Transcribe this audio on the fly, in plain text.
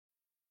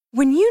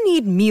When you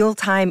need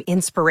mealtime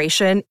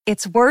inspiration,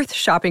 it's worth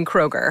shopping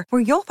Kroger,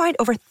 where you'll find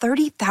over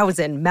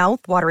 30,000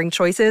 mouth-watering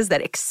choices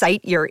that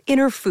excite your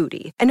inner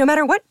foodie. And no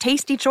matter what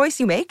tasty choice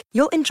you make,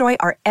 you'll enjoy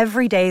our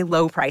everyday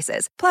low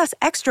prices, plus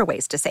extra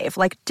ways to save,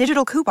 like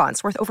digital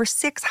coupons worth over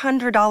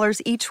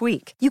 $600 each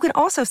week. You can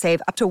also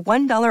save up to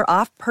 $1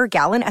 off per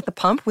gallon at the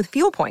pump with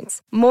fuel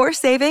points. More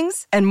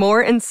savings and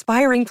more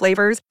inspiring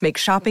flavors make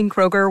shopping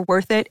Kroger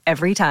worth it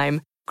every time.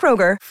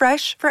 Kroger,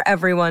 fresh for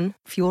everyone.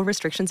 Fuel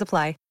restrictions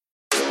apply.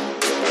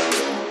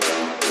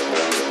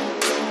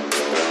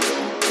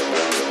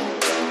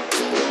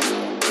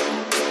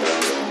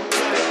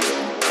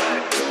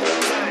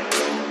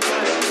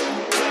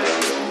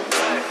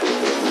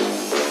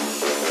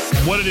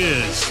 What it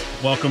is.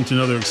 Welcome to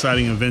another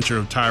exciting adventure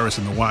of Tyrus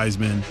and the Wise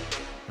Men.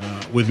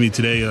 With me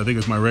today, I think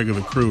it's my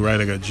regular crew,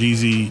 right? I got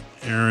Jeezy,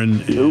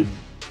 Aaron,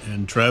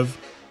 and Trev.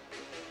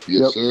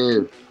 Yes,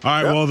 sir. All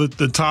right, well,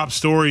 the top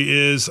story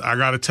is I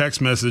got a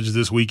text message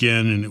this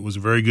weekend, and it was a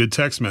very good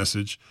text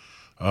message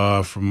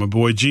from my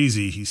boy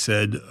Jeezy. He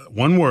said,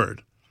 one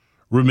word,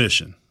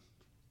 remission.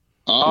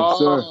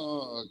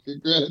 Oh,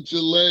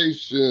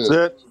 congratulations.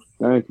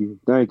 Thank you.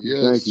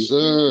 Yes,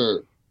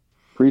 sir.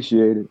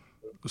 Appreciate it.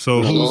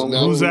 So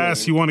whose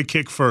ass you want to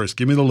kick first?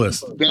 Give me the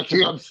list. That's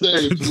what I'm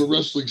saying from a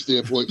wrestling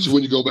standpoint. So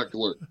when you go back to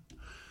work.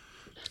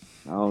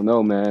 I don't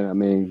know, man. I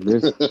mean,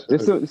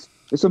 there's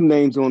some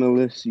names on the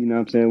list. You know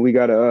what I'm saying? We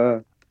got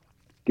to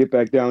get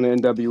back down to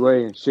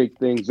NWA and shake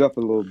things up a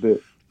little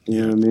bit.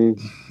 You know what I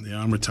mean?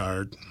 Yeah, I'm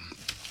retired.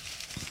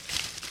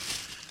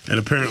 And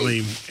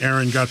apparently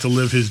Aaron got to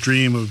live his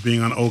dream of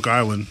being on Oak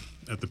Island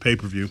at the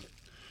pay-per-view.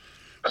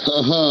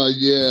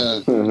 Yeah.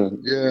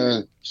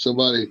 Yeah.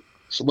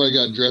 Somebody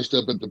got dressed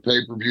up at the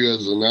pay-per-view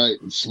as a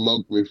night and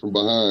smoked me from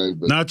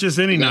behind. But not just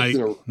any night.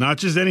 Not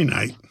just any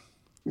night.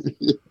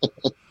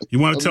 You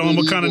want to tell them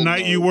what kind of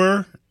night you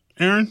were,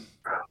 Aaron?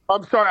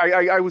 I'm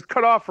sorry. I was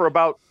cut off for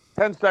about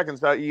 10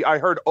 seconds. I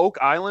heard Oak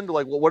Island.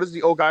 Like, well, what does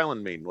the Oak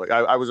Island mean? Like,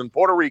 I was in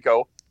Puerto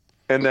Rico,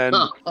 and then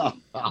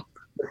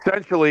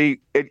essentially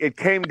it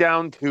came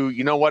down to,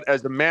 you know what,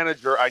 as a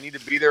manager, I need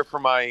to be there for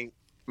my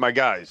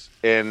guys.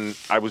 And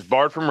I was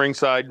barred from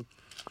ringside.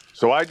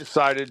 So I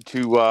decided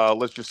to,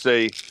 let's just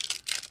say,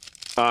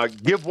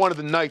 give one of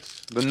the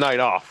nights the night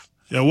off.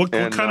 Yeah, what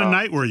kind of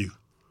night were you?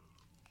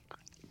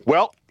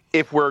 Well,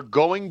 if we're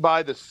going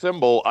by the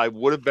symbol, I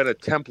would have been a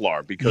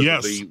Templar because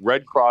of the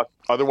Red Cross,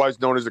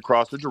 otherwise known as the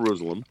Cross of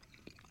Jerusalem.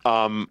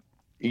 I'm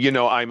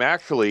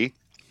actually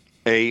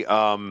a, it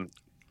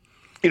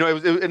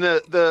was in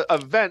the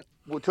event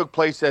took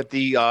place at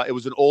the, it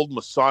was an old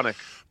Masonic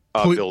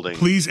building.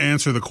 Please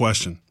answer the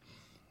question.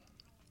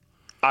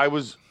 I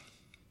was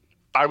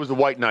a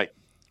white knight.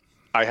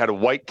 I had a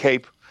white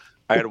cape.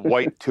 I had a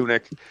white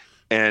tunic.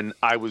 And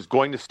I was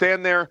going to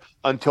stand there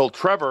until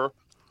Trevor,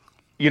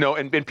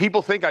 and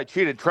people think I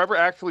cheated. Trevor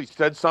actually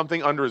said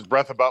something under his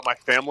breath about my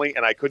family,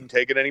 and I couldn't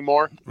take it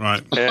anymore.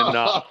 Right. And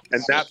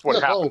that's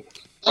what happened.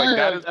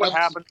 That is what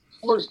happened.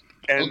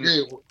 And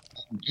okay,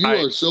 you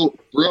are so,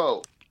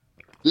 bro,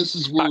 this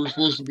is where we're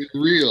supposed to be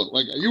real.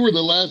 Like, you were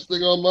the last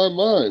thing on my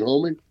mind,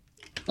 homie.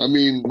 I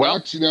mean,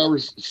 Roxy and I were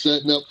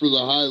setting up for the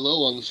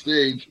high-low on the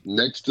stage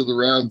next to the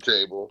round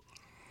table,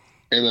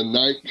 and a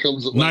knight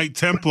comes up. Knight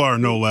Templar,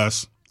 no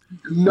less.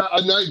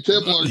 A Knight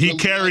Templar. He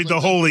carried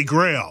the Holy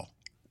Grail.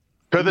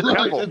 To the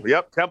temple.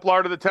 Yep,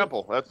 Templar to the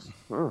temple.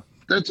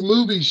 That's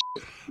movie shit.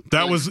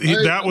 That was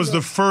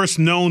the first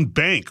known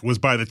bank was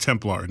by the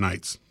Templar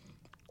Knights.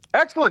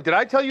 Excellent. Did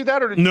I tell you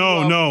that? Or did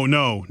No,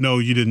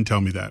 you didn't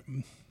tell me that.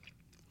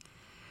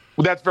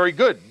 Well, that's very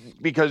good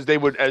because they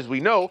would, as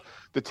we know,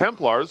 the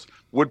Templars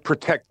would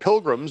protect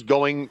pilgrims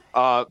going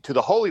to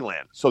the Holy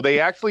Land. So they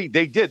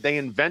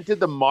invented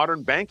the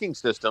modern banking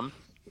system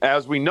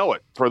as we know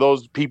it. For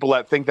those people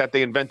that think that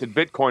they invented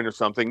Bitcoin or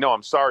something, no,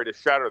 I'm sorry to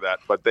shatter that,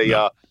 but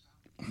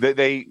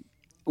they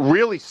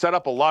really set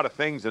up a lot of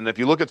things. And if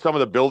you look at some of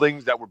the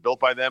buildings that were built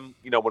by them,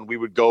 when we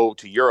would go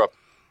to Europe,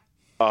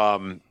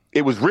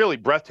 it was really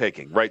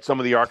breathtaking, right? Some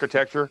of the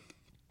architecture.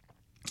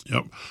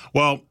 Yep.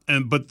 Well,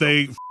 but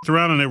they f***ed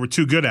around and they were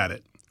too good at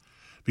it.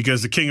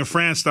 Because the King of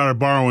France started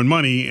borrowing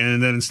money,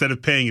 and then instead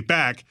of paying it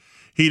back,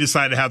 he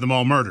decided to have them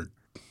all murdered.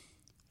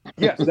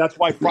 Yes, that's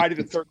why Friday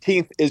the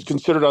 13th is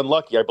considered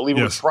unlucky. I believe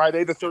it was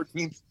Friday the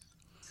 13th,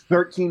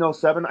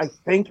 1307, I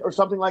think, or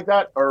something like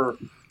that. Or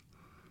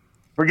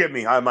forgive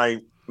me, my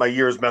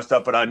year is messed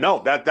up, but no,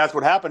 that's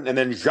what happened. And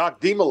then Jacques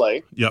de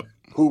Molay,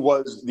 who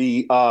was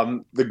the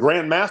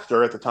Grand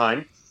Master at the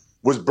time,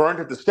 was burned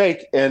at the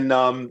stake.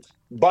 And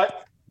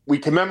but we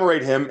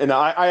commemorate him, and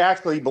I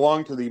actually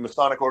belong to the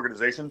Masonic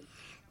organization.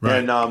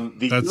 Right. And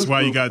that's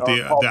why you got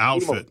the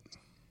outfit.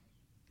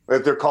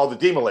 They're called the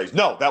de Molays.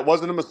 No, that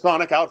wasn't a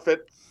Masonic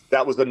outfit.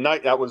 That was a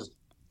knight. That was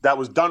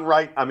done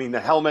right. I mean, the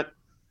helmet.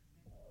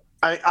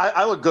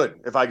 I look good,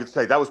 if I could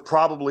say. That was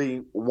probably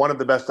one of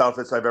the best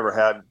outfits I've ever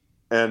had,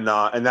 and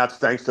that's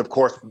thanks to, of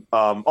course,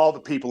 all the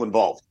people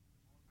involved.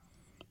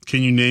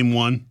 Can you name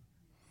one?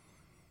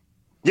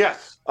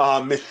 Yes,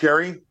 Miss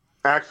Sherry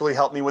actually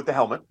helped me with the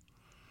helmet,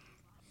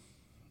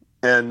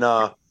 and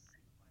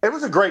It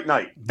was a great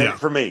night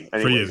for me.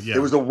 Anyways. For you, yeah. It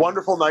was a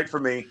wonderful night for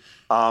me.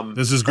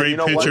 This is a great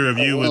picture of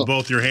you with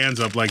both your hands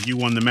up like you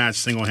won the match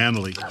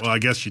single-handedly. Well, I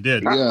guess you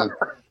did. Yeah.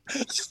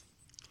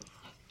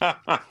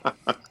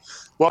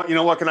 Well, you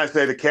know, what can I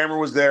say? The camera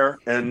was there,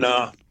 and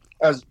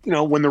as you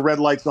know, when the red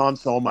light's on,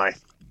 so am I.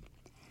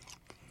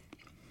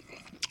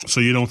 So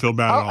you don't feel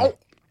bad at all?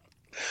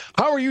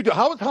 How are you?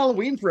 How was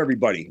Halloween for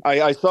everybody?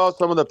 I saw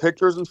some of the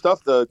pictures and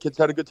stuff. The kids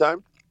had a good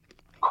time.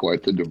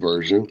 Quite the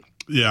diversion.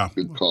 Yeah.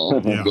 Good call.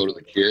 Yeah. Go to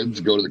the kids.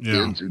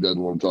 Who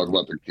doesn't want to talk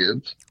about their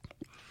kids?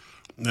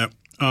 Yep.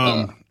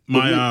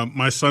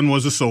 My son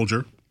was a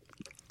soldier.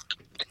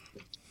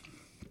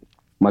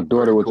 My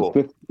daughter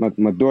was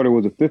my daughter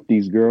was a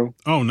 50s girl.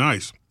 Oh,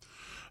 nice.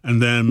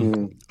 And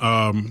then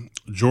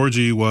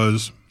Georgie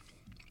was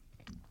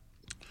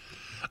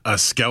a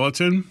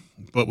skeleton,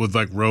 but with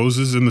like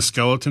roses in the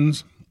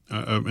skeletons,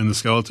 in the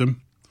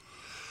skeleton.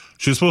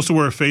 She was supposed to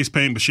wear a face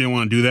paint, but she didn't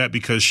want to do that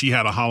because she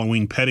had a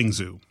Halloween petting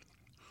zoo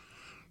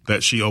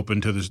that she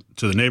opened to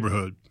the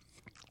neighborhood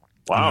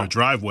in her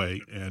driveway,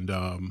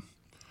 and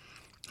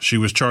she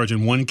was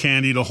charging 1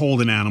 candy to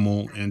hold an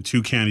animal and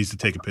 2 candies to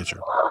take a picture.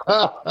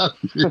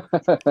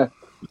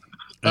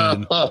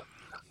 And,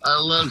 I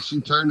love. She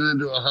turned it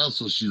into a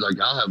hustle. She's like,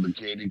 "I'll have the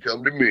candy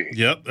come to me."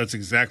 Yep, that's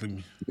exactly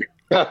me.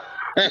 That's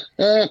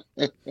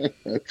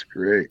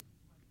great.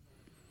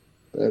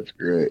 That's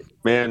great,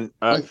 man.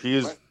 She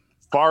is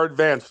far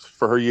advanced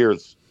for her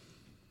years.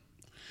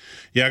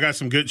 Yeah, I got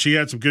some good. She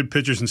had some good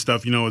pictures and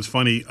stuff. You know, it's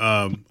funny.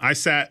 I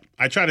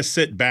try to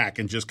sit back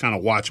and just kind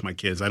of watch my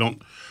kids. I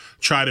don't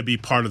try to be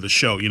part of the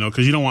show, you know,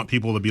 because you don't want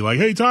people to be like,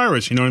 "Hey,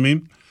 Tyrus," you know what I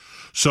mean?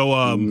 So,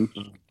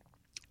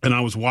 and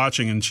I was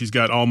watching, and she's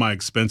got all my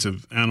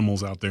expensive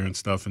animals out there and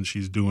stuff, and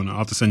she's doing. I'll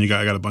have to send you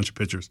guys. I got a bunch of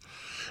pictures,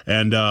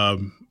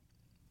 and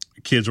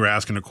kids were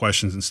asking her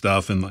questions and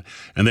stuff, and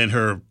then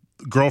her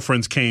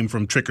girlfriends came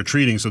from trick or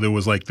treating, so there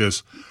was like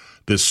this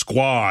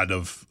squad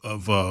of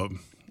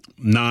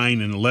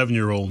 9 and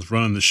 11-year-olds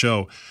running the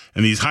show,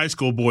 and these high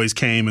school boys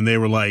came and they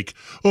were like,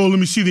 "Oh, let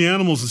me see the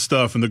animals and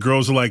stuff," and the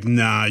girls were like,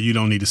 "Nah, you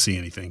don't need to see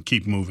anything.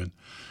 Keep moving."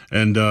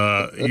 And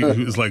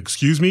he was like,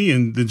 "Excuse me,"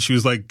 and then she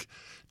was like,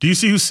 "Do you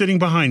see who's sitting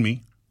behind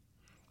me?"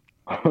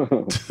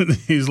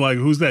 He's like,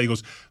 "Who's that?" He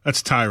goes,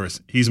 "That's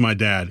Tyrus. He's my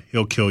dad.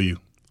 He'll kill you."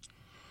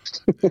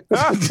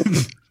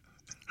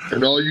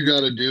 And all you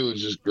got to do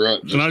is just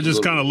grunt. And I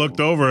just kind of looked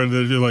over, and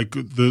they're like,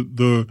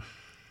 the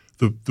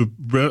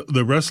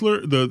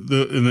wrestler,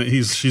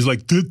 she's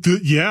like,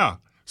 yeah.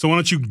 So why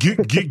don't you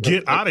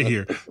get out of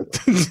here?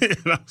 And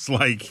I was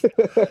like,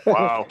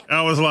 wow.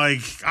 I was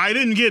like, I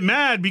didn't get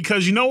mad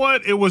because you know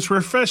what? It was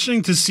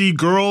refreshing to see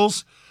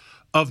girls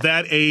of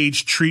that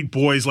age treat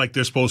boys like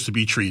they're supposed to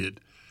be treated.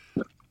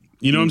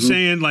 You know what I'm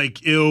saying?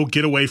 Like, ew,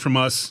 get away from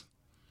us.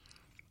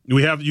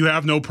 You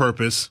have no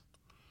purpose.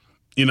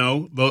 You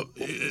know,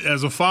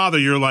 as a father,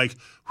 you're like,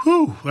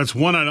 whew, that's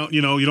one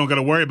you don't got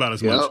to worry about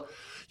as much.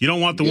 You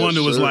don't want the one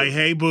that was like,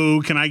 "Hey,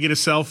 boo, can I get a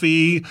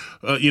selfie?"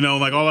 You know,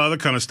 like all that other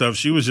kind of stuff.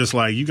 She was just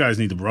like, "You guys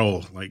need to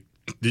roll. Like,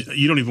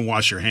 you don't even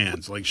wash your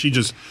hands." Like, she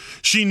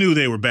knew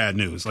they were bad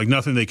news. Like,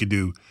 nothing they could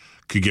do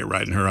could get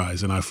right in her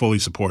eyes, and I fully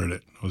supported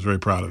it. I was very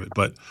proud of it.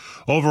 But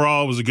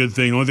overall, it was a good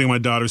thing. The only thing my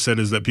daughter said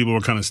is that people were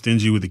kind of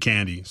stingy with the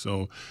candy.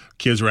 So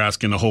kids were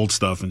asking to hold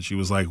stuff, and she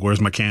was like, "Where's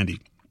my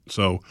candy?"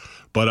 So,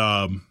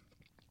 but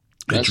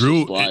that's it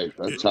drew life.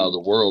 That's how the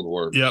world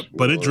works. Yeah,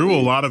 but it drew a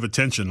lot of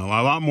attention, a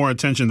lot more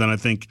attention than I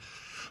think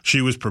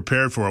she was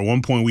prepared for. At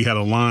one point, we had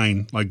a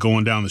line like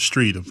going down the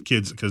street of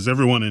kids because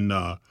everyone in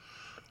our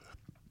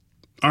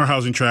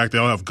housing tract, they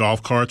all have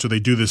golf carts, so they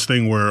do this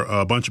thing where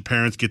a bunch of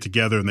parents get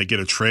together and they get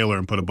a trailer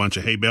and put a bunch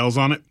of hay bales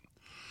on it,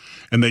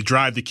 and they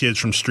drive the kids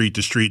from street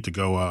to street to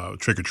go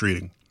trick or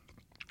treating.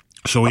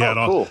 So we had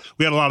a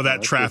lot of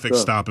that traffic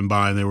stopping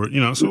by, and they were,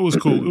 so it was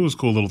cool. It was a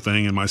cool little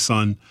thing. And my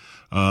son,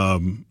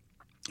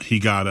 he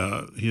got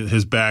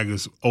his bag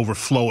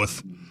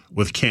overfloweth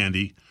with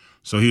candy,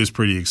 so he was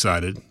pretty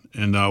excited.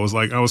 And I was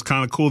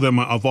kind of cool that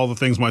of all the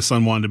things my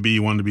son wanted to be,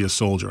 he wanted to be a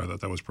soldier. I thought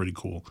that was pretty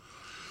cool.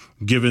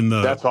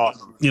 That's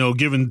awesome.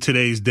 Given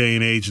today's day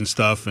and age and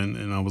stuff,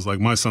 and I was like,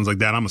 my son's like,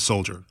 "Dad, I'm a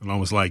soldier," and I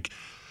was like,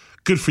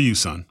 "Good for you,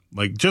 son."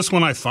 Like, just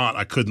when I thought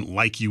I couldn't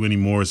like you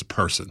anymore as a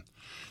person,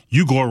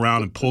 you go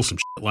around and pull some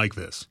shit like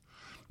this,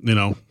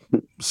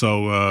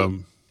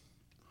 So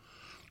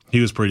he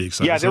was pretty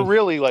excited. Yeah, they're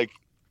really like.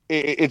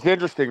 It's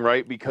interesting,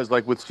 right? Because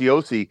like with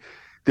Cioce,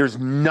 there's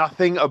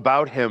nothing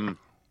about him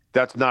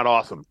that's not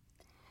awesome.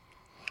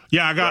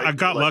 Yeah, I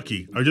got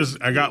lucky.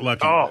 I got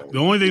lucky. Oh, the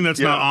only thing that's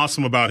not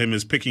awesome about him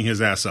is picking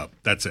his ass up.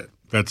 That's it.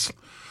 That's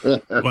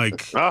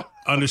like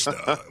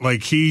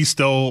like he's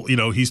still,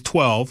 he's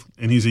 12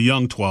 and he's a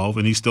young 12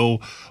 and he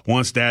still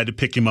wants Dad to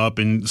pick him up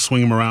and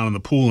swing him around in the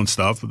pool and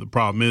stuff. But the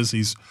problem is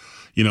he's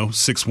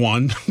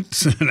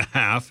 6'1" and a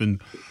half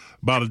and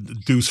about a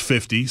deuce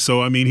 50.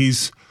 So I mean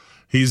he's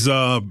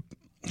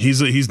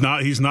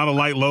not a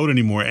light load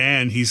anymore,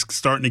 and he's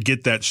starting to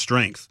get that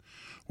strength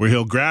where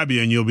he'll grab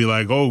you and you'll be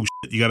like, "Oh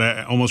shit," you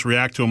gotta almost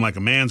react to him like a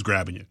man's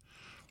grabbing you.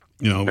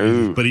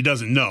 but he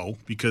doesn't know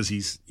because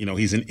he's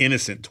an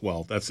innocent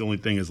 12. That's the only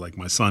thing is like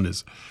my son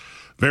is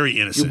very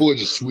innocent. Your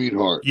boy's a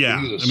sweetheart. Yeah,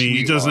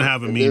 he doesn't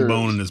have a mean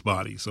bone in his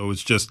body, so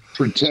it's just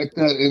protect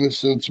that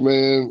innocence,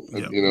 man.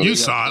 Yeah. You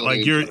saw it,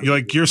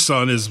 like your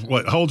son is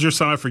what? How old's your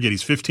son? I forget.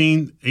 He's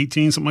 15,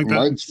 18, something like that.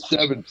 Mine's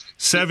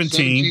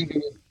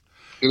 17.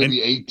 Going to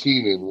be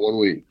 18 in 1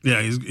 week. Yeah,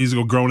 he's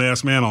a grown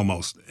ass man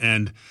almost,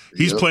 and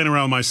he's playing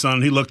around with my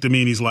son. He looked at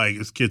me and he's like,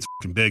 "This kid's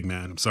fucking big,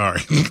 man. I'm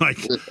sorry,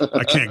 like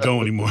I can't go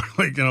anymore."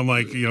 Like, and I'm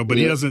like, but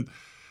he doesn't.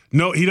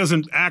 No, he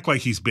doesn't act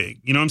like he's big.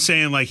 You know what I'm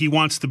saying? Like he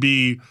wants to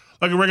be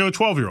like a regular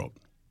 12-year-old.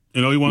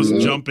 He wants to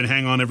jump and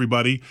hang on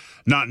everybody,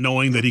 not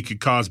knowing that he could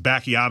cause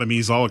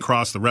bachiotomies all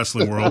across the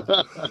wrestling world.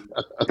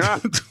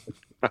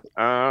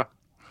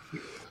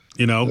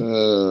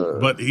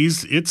 But he's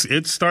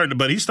starting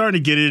to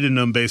get it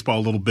in baseball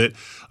a little bit.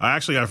 I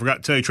forgot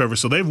to tell you, Trevor.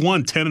 So they've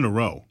won 10 in a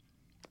row.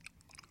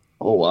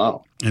 Oh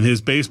wow! And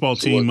his baseball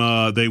team,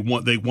 they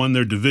won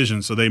their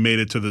division, so they made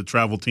it to the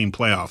travel team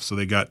playoffs. So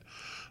they got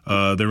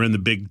they're in the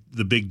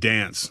big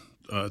dance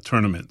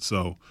tournament.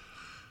 So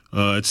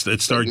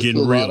it started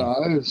getting real. A lot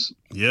of eyes.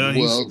 Yeah.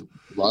 Well,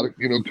 a lot of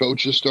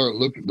coaches start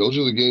looking. Those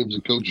are the games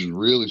that coaches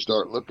really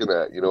start looking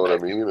at. You know what I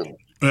mean? And,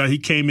 he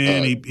came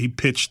in. He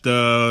pitched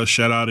a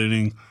shutout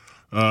inning,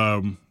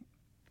 and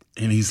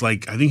he's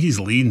like, I think he's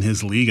leading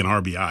his league in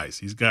RBIs.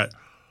 He's got,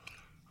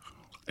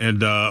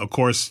 and of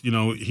course,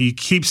 he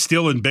keeps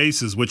stealing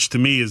bases, which to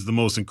me is the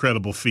most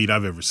incredible feat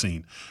I've ever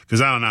seen.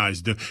 Because I don't know how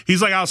he's doing.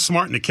 He's like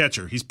outsmarting the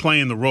catcher. He's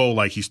playing the role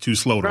like he's too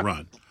slow to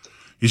run.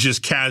 He's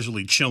just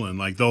casually chilling.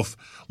 Like they'll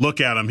look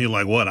at him. He's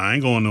like, "What? I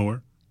ain't going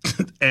nowhere,"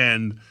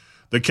 and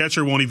the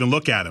catcher won't even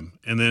look at him.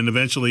 And then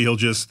eventually he'll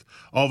just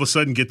all of a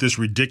sudden get this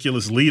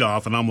ridiculous lead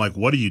off. And I'm like,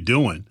 what are you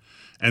doing?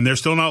 And they're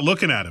still not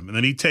looking at him. And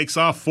then he takes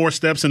off 4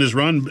 steps in his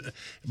run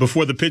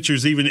before the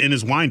pitcher's even in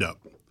his windup.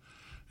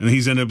 And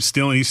he's in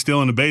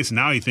the base. And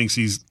now he thinks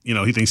he's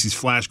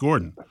Flash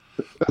Gordon.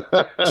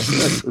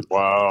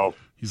 Wow.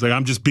 He's like,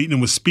 I'm just beating him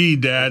with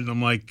speed, Dad. And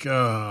I'm like,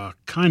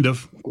 kind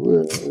of.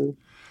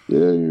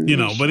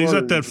 Yeah, but he's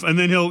at that. And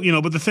then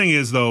he'll, but the thing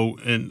is though,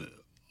 and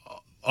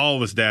all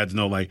of us dads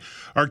know, like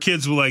our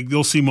kids will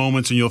they'll see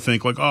moments and you'll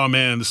think like, oh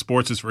man, the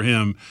sports is for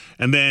him.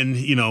 And then,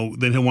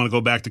 then he'll want to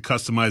go back to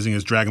customizing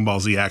his Dragon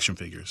Ball Z action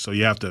figures. So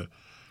you kind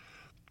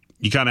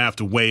of have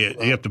to weigh it.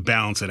 You have to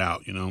balance it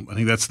out. I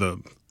think that's the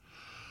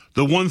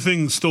one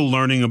thing still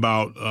learning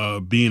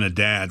about being a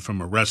dad from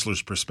a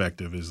wrestler's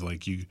perspective is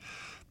like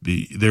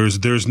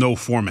there's no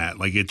format.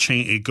 Like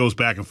it goes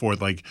back and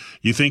forth. Like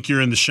you think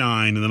you're in the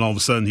shine and then all of a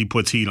sudden he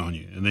puts heat on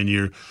you and then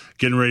you're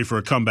getting ready for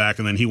a comeback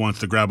and then he wants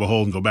to grab a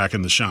hold and go back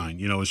in the shine.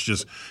 It's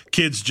just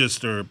kids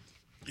just are,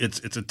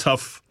 it's a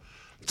tough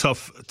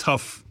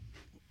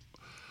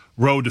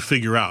road to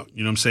figure out.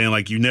 You know what I'm saying?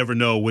 Like you never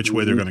know which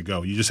way they're going to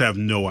go. You just have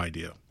no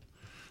idea.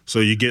 So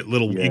you get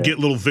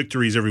little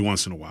victories every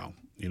once in a while,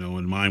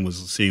 and mine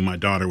was seeing my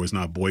daughter was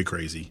not boy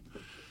crazy.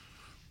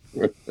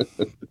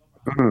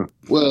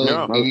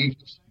 Well, and you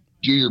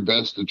do your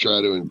best to try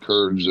to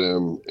encourage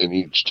them in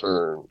each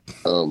turn.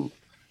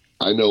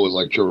 I know with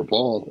like Trevor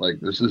Paul,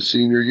 like this is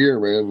senior year,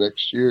 man.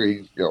 Next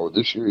year,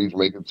 this year he's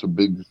making some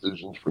big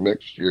decisions for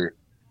next year.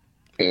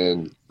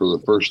 And for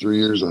the first 3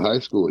 years of high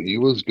school, he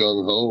was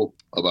gung-ho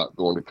about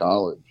going to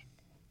college.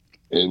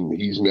 And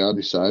he's now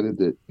decided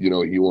that, he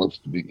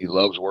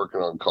loves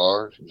working on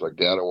cars. He's like,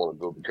 Dad, I want to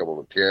go become a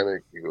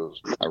mechanic. He goes,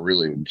 I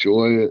really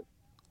enjoy it.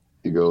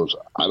 He goes,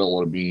 I don't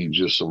want to be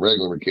just some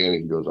regular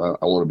mechanic. He goes,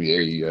 I want to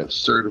be AES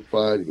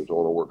certified. He goes, I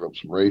want to work on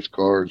some race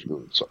cars. He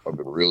goes, I've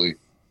been really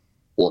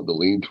wanting to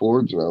lean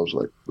towards. And I was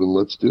like, then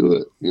let's do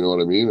it. You know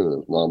what I mean? And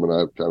his mom and I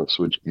have kind of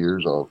switched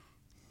gears on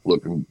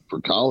looking for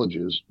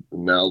colleges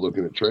and now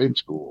looking at trade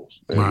schools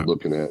and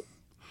looking at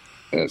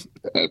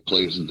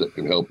places that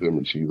can help him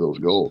achieve those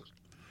goals.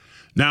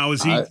 Now,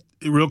 is he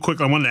real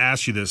quick? I wanted to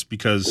ask you this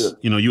because,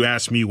 you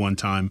asked me one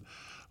time,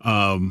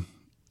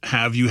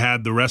 have you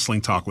had the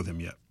wrestling talk with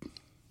him yet?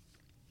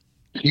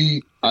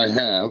 I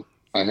have,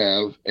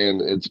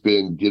 and it's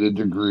been get a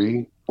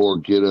degree or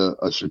get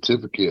a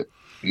certificate.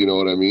 You know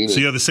what I mean? So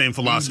you have the same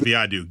philosophy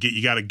I do.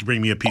 You got to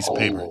bring me a piece of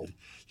paper.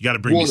 You got to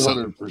bring me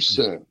something.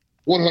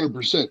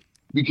 100%.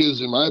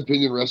 Because in my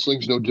opinion,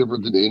 wrestling's no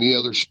different than any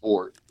other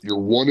sport. You're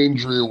one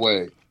injury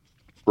away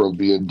from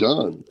being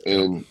done,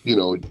 and you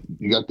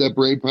got that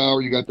brain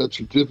power, you got that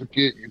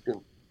certificate.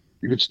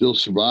 You can still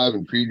survive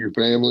and feed your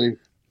family,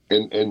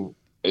 and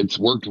it's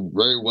worked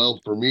very well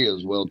for me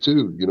as well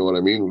too. You know what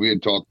I mean? We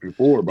had talked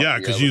before about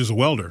because you was a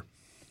welder,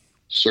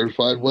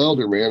 certified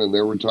welder, man. And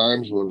there were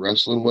times when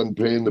wrestling wasn't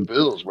paying the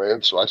bills,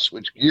 man. So I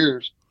switched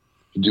gears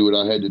to do what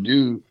I had to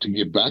do to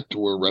get back to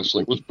where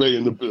wrestling was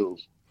paying the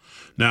bills.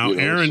 Now,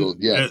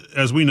 Aaron,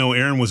 as we know,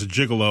 Aaron was a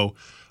gigolo.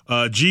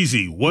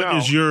 Jeezy, what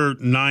is your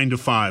 9 to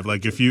 5?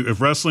 Like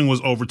if wrestling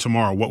was over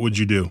tomorrow, what would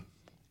you do?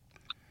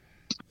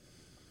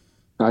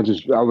 I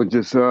would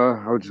just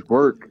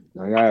work.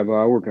 Like I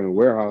work in a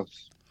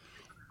warehouse.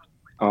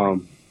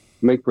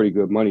 Make pretty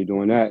good money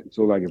doing that.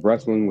 So like if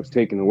wrestling was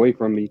taken away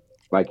from me,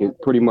 like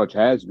it pretty much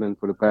has been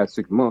for the past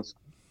 6 months,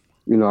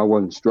 I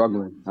wasn't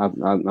struggling.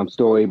 I'm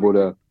still able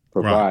to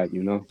provide,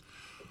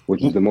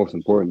 which is the most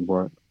important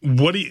part.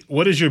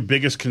 What is your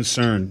biggest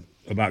concern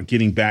about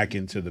getting back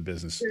into the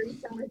business?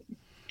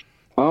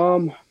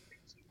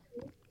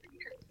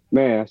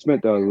 Man, I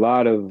spent a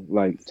lot of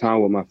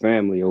time with my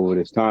family over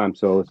this time.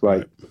 So it's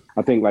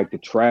I think the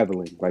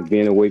traveling,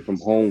 being away from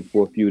home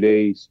for a few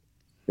days,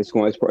 it's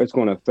going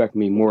to affect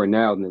me more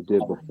now than it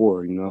did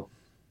before, You're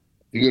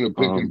going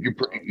to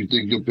you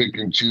think you'll pick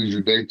and choose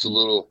your dates a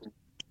little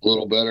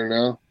better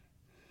now?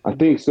 I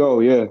think so.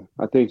 Yeah,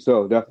 I think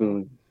so.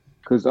 Definitely.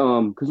 Cause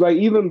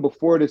even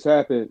before this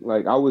happened,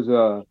 I was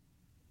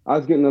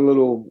getting a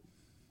little,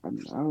 I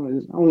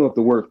don't know if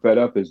the word fed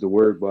up is the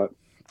word, but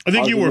I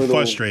think you were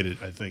frustrated.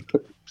 I think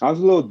I was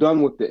a little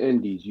done with the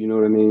indies. You know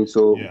what I mean?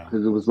 So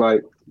because it was I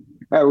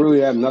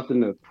really have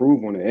nothing to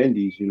prove on the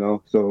indies.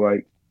 So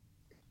I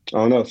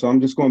don't know. So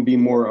I'm just going to be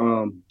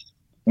more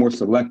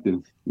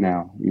selective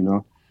now.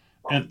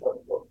 And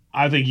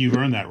I think you've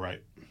earned that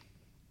right.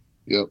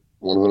 Yep,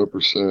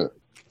 100%.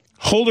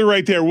 Hold it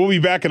right there. We'll be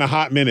back in a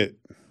hot minute.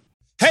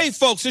 Hey,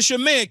 folks, it's your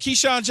man,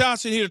 Keyshawn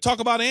Johnson, here to talk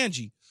about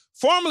Angie,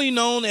 formerly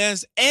known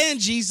as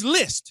Angie's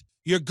List,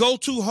 your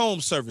go-to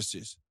home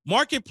services.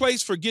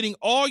 Marketplace for getting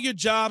all your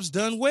jobs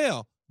done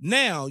well.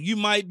 Now, you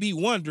might be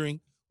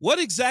wondering, what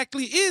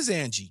exactly is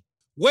Angie?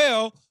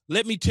 Well,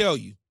 let me tell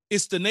you.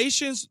 It's the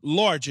nation's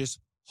largest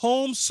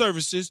home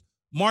services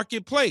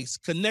marketplace,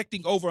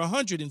 connecting over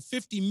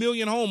 150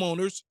 million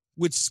homeowners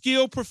with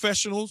skilled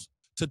professionals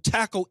to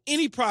tackle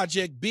any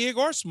project, big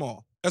or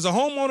small. As a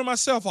homeowner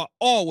myself, I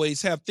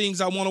always have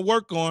things I want to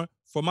work on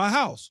for my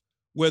house,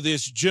 whether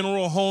it's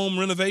general home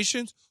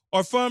renovations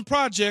or fun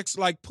projects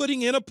like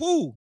putting in a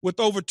pool. With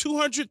over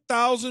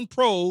 200,000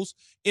 pros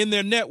in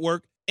their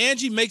network,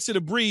 Angie makes it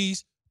a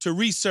breeze to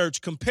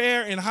research,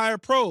 compare, and hire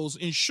pros,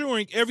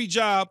 ensuring every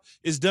job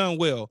is done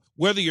well.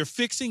 Whether you're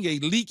fixing a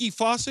leaky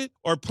faucet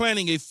or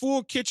planning a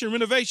full kitchen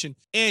renovation,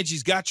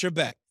 Angie's got your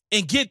back.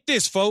 And get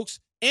this, folks,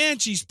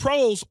 Angie's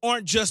pros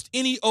aren't just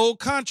any old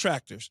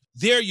contractors.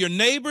 They're your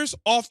neighbors,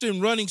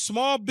 often running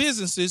small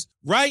businesses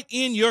right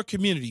in your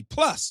community.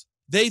 Plus,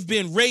 they've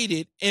been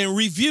rated and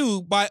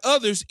reviewed by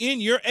others in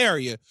your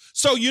area.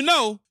 So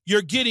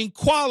you're getting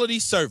quality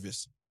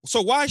service.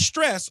 So why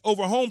stress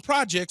over home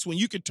projects when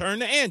you can turn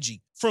to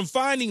Angie? From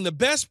finding the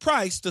best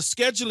price to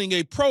scheduling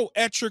a pro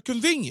at your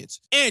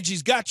convenience,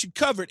 Angie's got you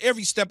covered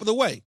every step of the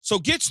way. So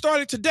get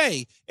started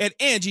today at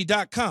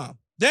Angie.com.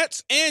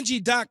 That's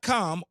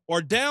Angie.com,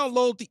 or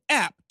download the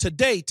app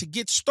today to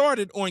get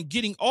started on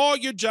getting all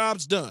your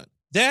jobs done.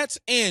 That's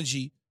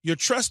Angie, your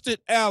trusted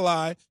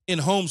ally in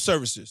home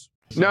services.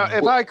 Now,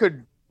 if I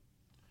could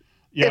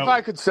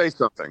say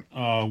something.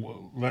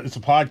 It's a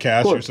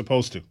podcast. You're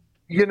supposed to.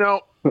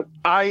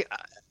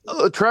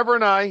 Trevor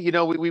and I,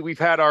 we've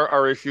had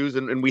our issues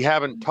and we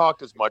haven't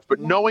talked as much,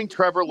 but knowing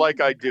Trevor like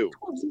I do,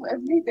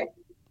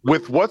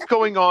 with what's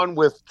going on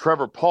with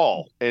Trevor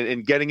Paul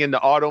and getting into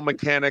auto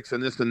mechanics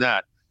and this and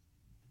that,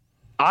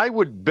 I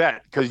would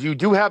bet, because you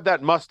do have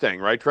that Mustang,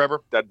 right,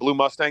 Trevor? That blue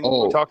Mustang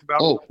we talked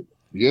about? Oh,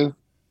 yeah.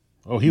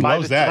 Oh, he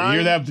loves that. You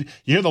hear that? You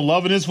hear the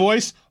love in his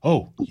voice?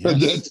 Oh,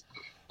 yes.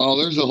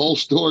 There's a whole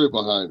story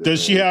behind it.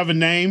 Does she have a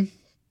name?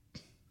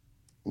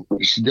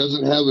 She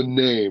doesn't have a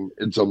name.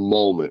 It's a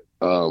moment.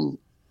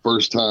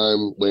 First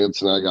time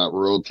Lance and I got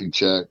royalty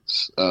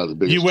checks. The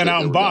biggest you went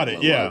out and bought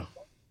it, yeah. Life.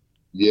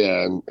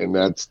 Yeah, and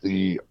that's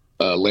the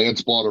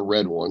Lance bought a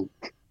red one,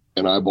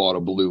 and I bought a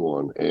blue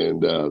one,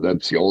 and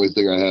that's the only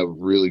thing I have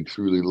really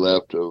truly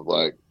left of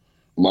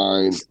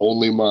mine,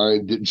 only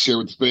mine. Didn't share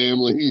with the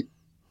family,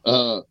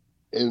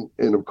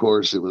 and of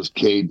course it was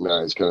Cade and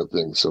I's kind of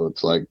thing. So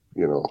it's it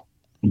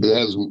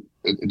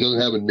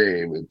doesn't have a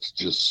name. It's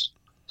just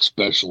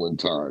special in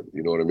time.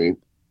 You know what I mean?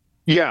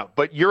 Yeah,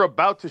 but you're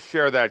about to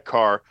share that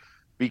car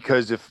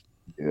because if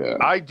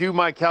I do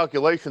my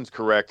calculations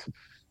correct,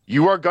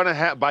 you are going to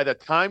have, by the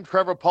time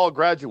Trevor Paul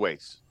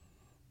graduates,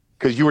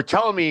 because you were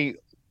telling me,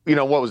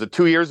 what was it,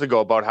 2 years ago,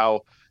 about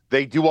how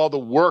they do all the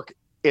work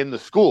in the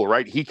school,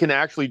 right? He can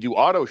actually do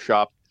auto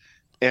shop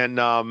and,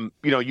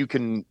 you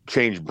can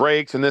change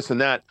brakes and this and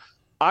that.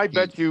 I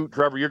bet you,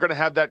 Trevor, you're going to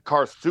have that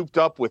car souped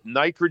up with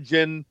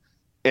nitrogen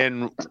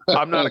and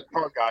I'm not a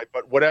car guy,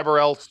 but whatever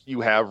else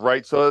you have,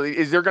 right? So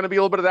is there going to be a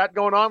little bit of that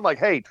going on? Like,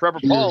 hey, Trevor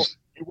Paul,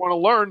 you want to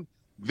learn,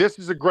 this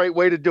is a great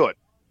way to do it.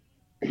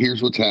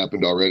 Here's what's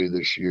happened already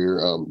this year.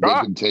 They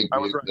can take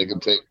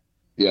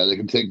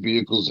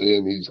vehicles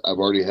in. I've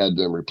already had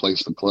them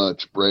replace the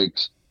clutch,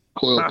 brakes,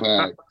 coil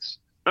packs,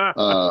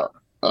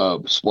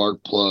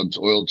 spark plugs,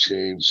 oil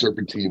change,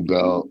 serpentine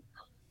belt.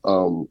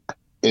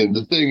 And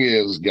the thing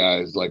is,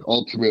 guys,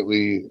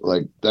 ultimately,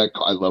 that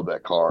I love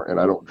that car, and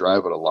I don't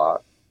drive it a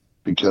lot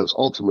because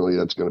ultimately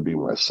that's going to be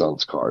my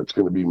son's car. It's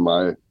going to be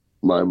my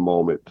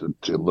moment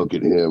to look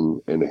at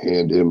him and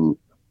hand him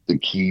the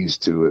keys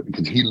to it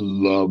because he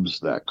loves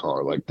that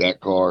car. That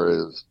car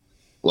is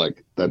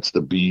that's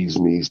the bee's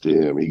knees to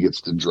him. He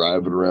gets to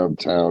drive it around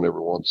town every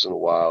once in a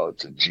while.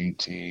 It's a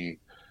GT.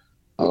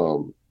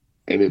 And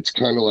it's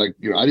kind of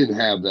I didn't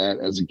have that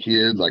as a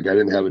kid. I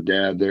didn't have a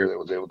dad there that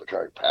was able to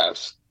kind of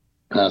pass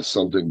pass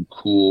something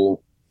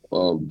cool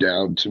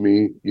down to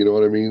me. You know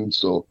what I mean?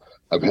 So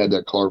I've had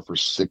that car for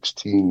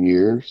 16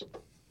 years.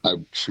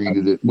 I've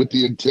treated it with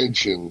the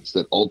intentions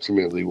that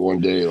ultimately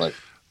one day, like,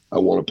 I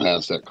want to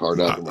pass that car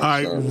down to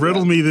my son.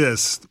 Riddle me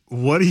this.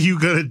 What are you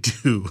going to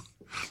do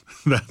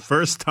that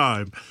first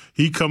time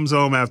he comes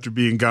home after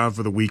being gone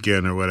for the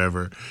weekend or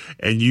whatever,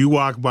 and you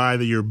walk by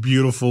your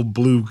beautiful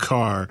blue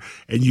car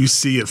and you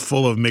see it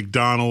full of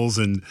McDonald's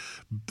and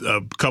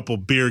a couple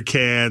beer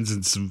cans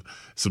and some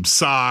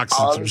socks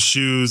and some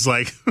shoes?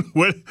 Like,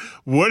 what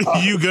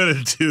are you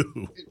going to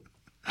do?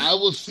 I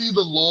will see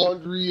the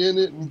laundry in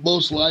it,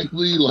 most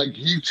likely. Like,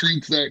 he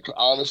treats that,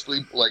 honestly,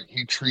 like,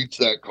 he treats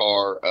that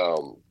car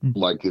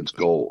like it's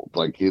gold.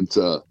 Like, he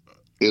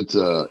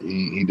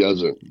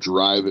doesn't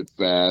drive it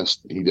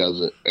fast. He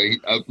doesn't,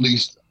 at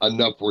least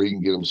enough where he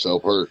can get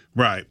himself hurt.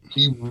 Right.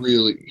 He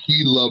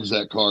loves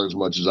that car as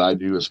much as I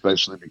do,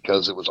 especially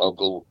because it was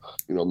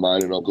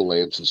mine and Uncle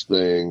Lance's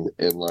thing.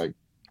 And, like,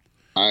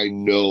 I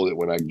know that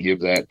when I give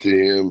that to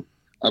him,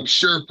 I'm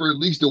sure for at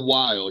least a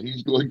while,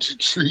 he's going to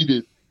treat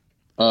it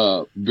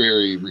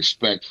very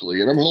respectfully.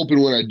 And I'm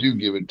hoping when I do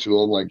give it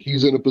to him, like,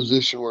 he's in a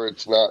position where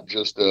it's not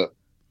just a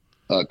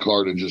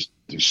car to just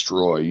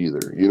destroy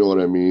either. You know what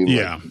I mean?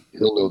 Yeah. Like,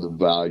 he'll know the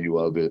value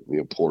of it and the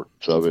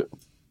importance of it.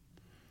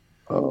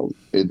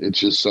 It's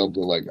just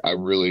something like I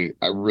really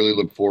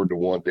look forward to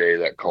one day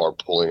that car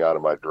pulling out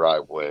of my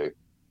driveway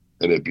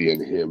and it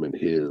being him and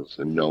his,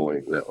 and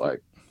knowing that,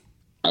 like,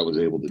 I was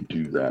able to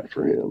do that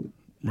for him.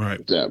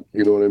 Right. That,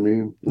 you know what I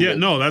mean? Yeah,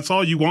 no, that's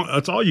all you want.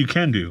 That's all you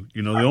can do.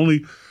 You know, I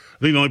think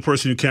the only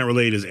person who can't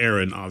relate is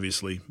Aaron,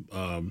 obviously.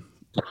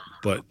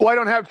 But I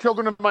don't have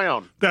children of my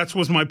own. That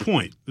was my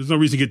point. There's no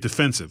reason to get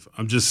defensive.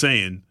 I'm just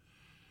saying,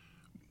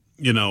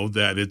 you know,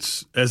 that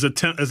it's as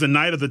a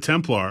Knight of the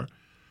Templar,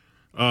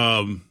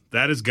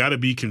 that has got to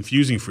be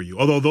confusing for you.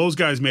 Although those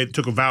guys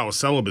took a vow of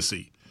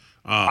celibacy.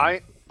 I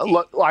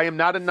am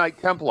not a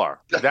Knight Templar.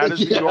 That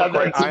is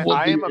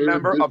I am a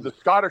member of the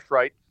Scottish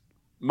Rite.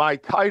 My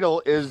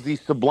title is the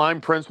Sublime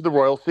Prince of the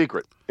Royal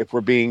Secret, if we're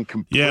being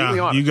completely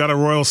honest. You got a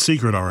royal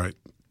secret, all right.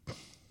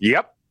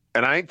 Yep,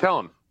 and I ain't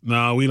telling.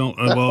 No, we don't.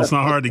 Well, it's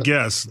not hard to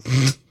guess.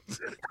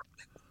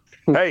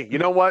 Hey, you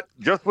know what?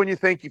 Just when you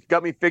think you've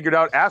got me figured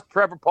out, ask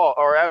Trevor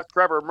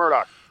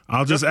Murdoch.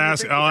 I'll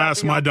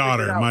ask my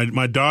daughter.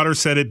 My daughter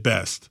said it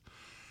best.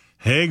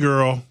 Hey,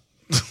 girl.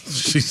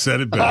 She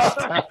said it best.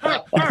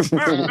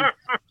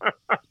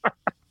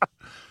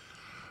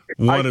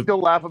 Still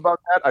laugh about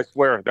that. I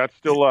swear, that's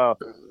still.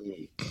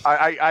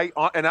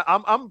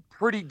 I'm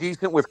pretty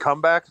decent with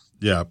comebacks.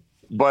 Yeah,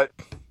 but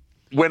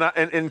when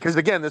because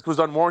again, this was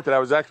unwarranted. I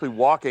was actually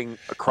walking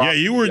across. Yeah,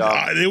 you were.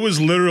 It was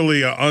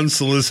literally an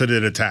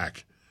unsolicited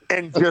attack.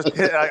 And just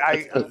hit.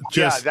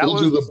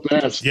 Those are the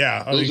best.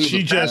 Yeah, I mean,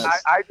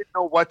 I didn't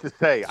know what to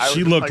say.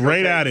 She looked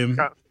right at him.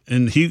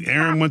 And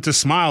Aaron went to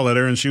smile at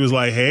her, and she was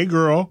like, "Hey,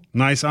 girl,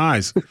 nice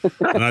eyes."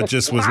 And I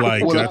just was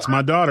like, "That's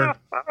my daughter."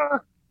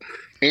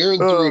 Aaron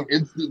threw an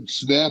instant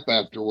snap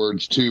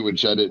afterwards too,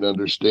 which I didn't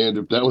understand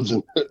if that was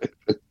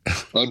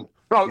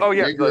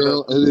yeah,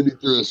 girl, and then he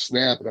threw a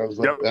snap, and I was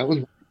like, that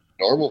was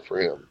normal for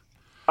him.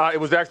 It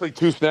was actually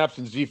 2 snaps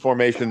in Z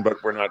formation, but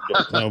we're not.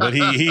 No, but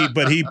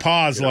he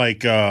paused like.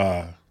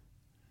 Because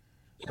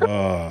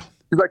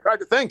I tried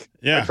to think.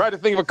 Yeah, I tried to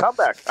think of a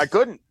comeback. I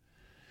couldn't.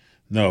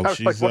 No,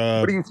 she's. Like,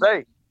 what do you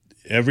say?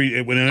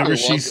 Whenever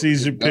she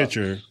sees a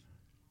picture.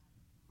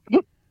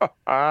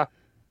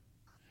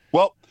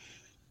 Well,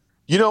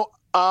 you know,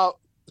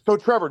 so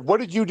Trevor, what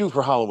did you do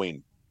for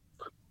Halloween?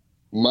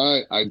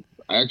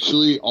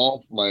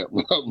 All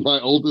my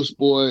oldest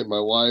boy, my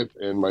wife,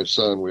 and my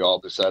son, we all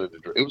decided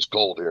to. It was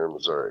cold here in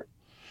Missouri.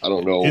 I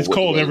don't know. It's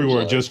cold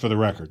everywhere, just for the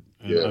record.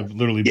 Yeah, I've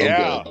literally.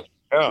 Yeah,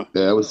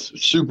 it was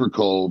super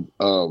cold.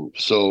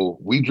 So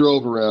we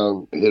drove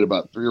around, hit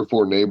about 3 or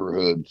 4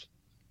 neighborhoods,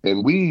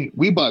 and we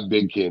buy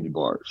big candy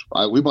bars.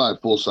 We buy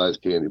full-size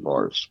candy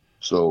bars.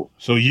 So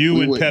you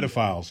and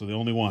pedophiles are the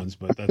only ones,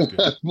 but that's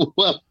good.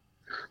 Well,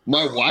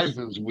 my wife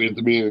is with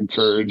me and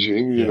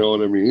encouraging, you know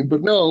what I mean?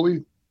 But no,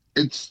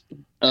 it's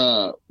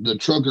the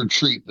trunk or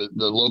treat. The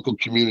local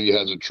community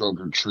has a trunk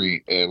or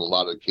treat, and a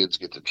lot of kids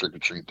get to trick or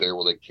treat there.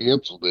 Well, they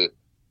canceled it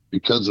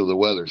because of the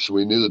weather, so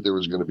we knew that there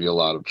was going to be a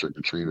lot of trick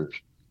or treaters.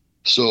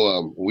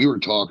 So we were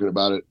talking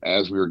about it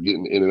as we were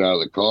getting in and out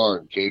of the car,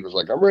 and Cade was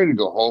like, "I'm ready to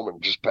go home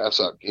and just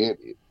pass out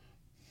candy."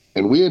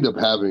 And we end up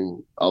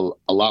having a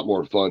lot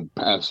more fun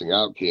passing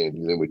out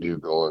candy than we do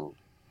going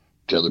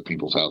to other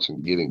people's house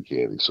and getting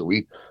candy. So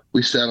we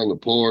sat on the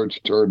porch,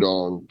 turned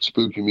on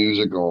spooky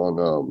music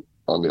on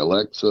the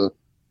Alexa,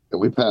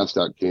 and we passed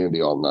out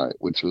candy all night,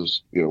 which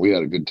was, we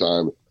had a good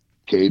time.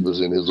 Cade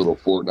was in his little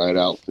Fortnite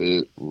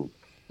outfit, and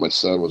my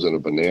son was in a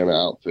banana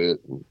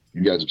outfit. And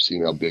you guys have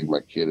seen how big my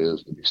kid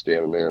is to be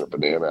standing there in a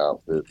banana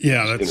outfit.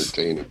 Yeah, that's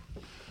entertaining.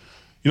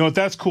 You know what?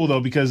 That's cool though,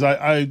 because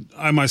I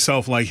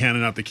myself like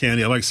handing out the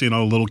candy. I like seeing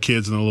all the little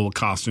kids in their little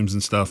costumes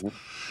and stuff.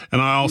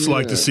 And I also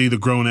like to see the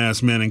grown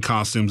ass men in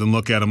costumes and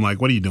look at them like,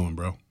 "What are you doing,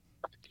 bro?"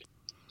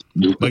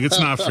 Like, it's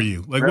not for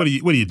you. Like, what are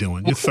you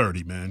doing? You're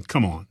 30, man.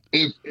 Come on.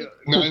 If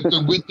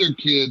they're with their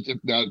kids, if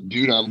not,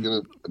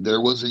 dude,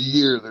 there was a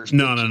year. There's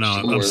no.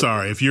 I'm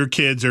sorry. If your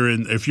kids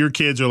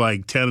are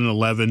like 10 and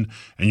 11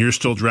 and you're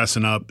still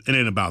dressing up, it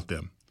ain't about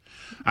them.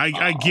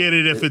 I get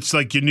it if it's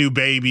like your new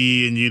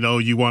baby and,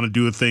 you want to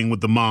do a thing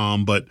with the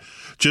mom, but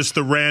just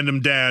the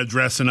random dad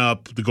dressing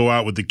up to go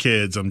out with the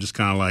kids, I'm just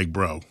kind of like,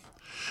 bro.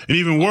 And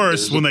even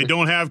worse, when they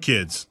don't have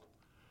kids.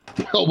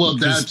 Oh, well,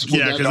 because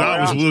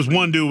this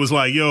one dude was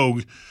like, yo,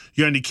 you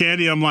got any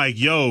candy? I'm like,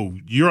 yo,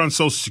 you're on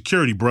Social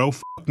Security, bro.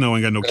 Fuck no, I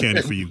ain't got no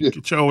candy for you.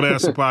 Get your old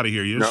ass up out of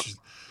here.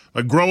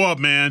 Like, grow up,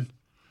 man.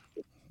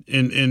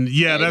 And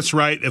yeah, that's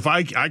right. If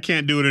I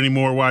can't do it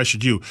anymore, why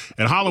should you?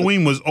 And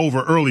Halloween was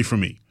over early for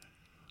me.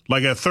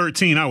 Like at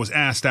 13, I was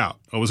assed out.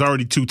 I was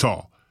already too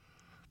tall.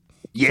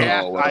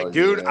 Yeah,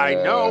 I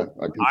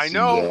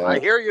know. I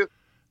hear you.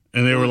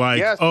 And they were like,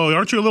 yes. Oh,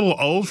 aren't you a little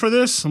old for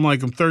this? I'm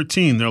like, I'm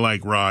 13. They're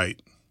like,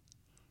 right.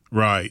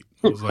 I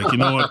was like, you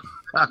know what?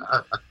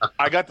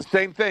 I got the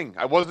same thing.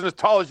 I wasn't as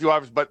tall as you,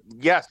 but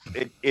yes,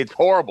 it's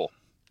horrible.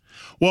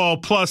 Well,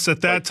 plus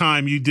at that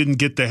time, you didn't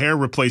get the hair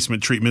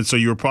replacement treatment, so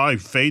you were probably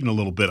fading a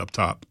little bit up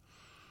top.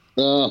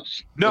 No.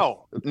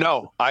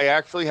 I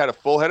actually had a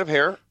full head of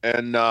hair.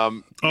 And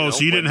so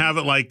you didn't have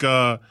it like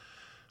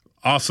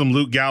awesome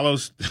Luke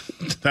Gallows?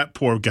 That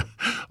poor guy.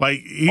 Like,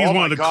 he's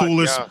one of the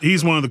coolest. Yeah.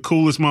 He's one of the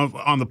coolest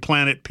on the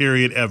planet,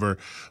 period, ever.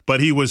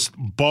 But he was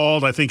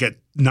bald, I think, at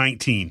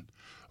 19.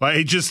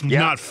 Like, just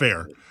not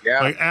fair. Yeah.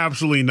 Like,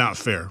 absolutely not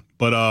fair.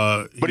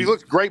 But he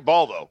looks great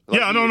bald though. Like,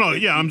 yeah, no.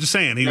 Yeah, I'm just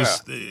saying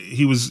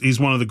he's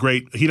one of the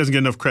great. He doesn't get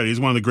enough credit. He's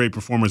one of the great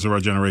performers of our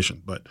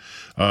generation. But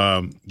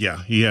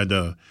he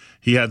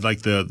had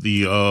like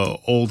the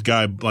old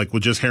guy like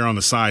with just hair on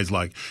the sides,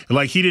 like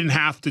he didn't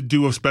have to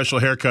do a special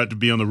haircut to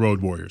be on the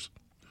Road Warriors.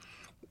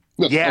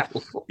 Yes,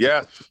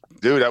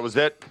 dude, that was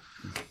it.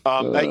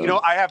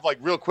 I have like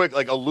real quick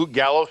like a Luke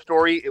Gallows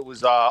story. It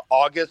was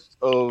August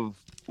of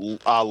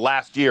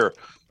last year.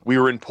 We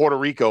were in Puerto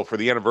Rico for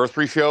the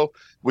anniversary show,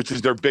 which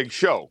is their big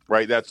show,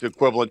 right? That's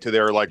equivalent to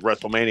their like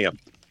WrestleMania.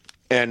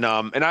 And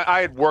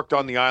I had worked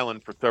on the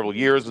island for several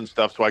years and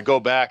stuff, so I go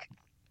back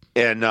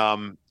and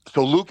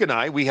so Luke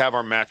and we have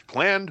our match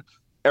planned.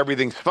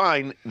 Everything's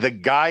fine. The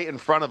guy in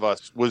front of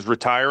us was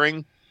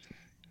retiring,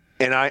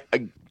 and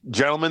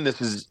gentlemen, this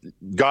is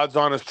God's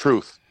honest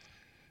truth.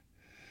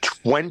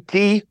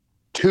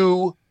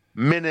 22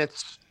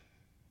 minutes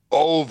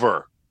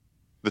over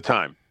the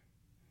time.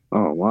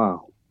 Oh,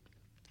 wow.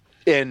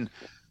 And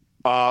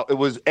it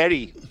was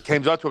Eddie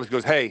came up to us and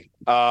goes, hey,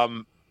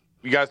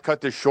 you guys cut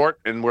this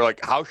short. And we're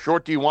like, how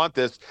short do you want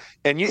this?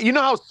 And you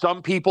know how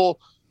some people,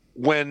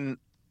 and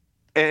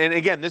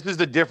again, this is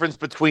the difference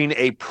between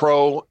a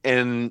pro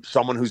and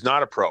someone who's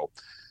not a pro.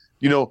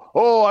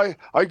 I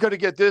got to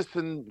get this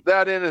and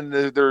that in.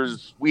 And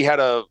we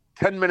had a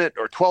 10-minute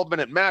or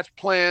 12-minute match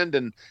planned.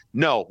 And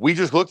no, we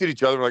just looked at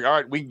each other like, all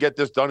right, we can get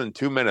this done in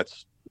 2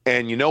 minutes.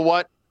 And you know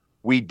what?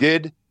 We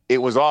did. It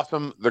was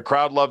awesome. The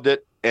crowd loved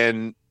it.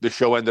 And the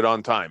show ended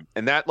on time.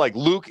 And that, like,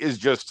 Luke is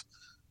just,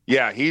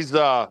 he's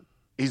one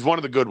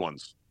of the good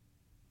ones.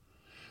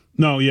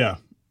 No, yeah.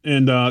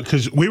 And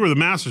because we were the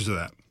masters of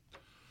that.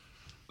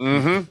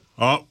 Mm-hmm.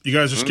 Oh, you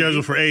guys are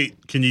scheduled for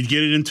 8. Can you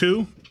get it in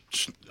 2?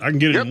 I can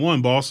get it in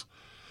 1, boss.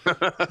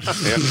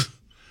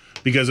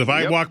 Because if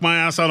I walk my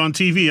ass out on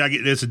TV,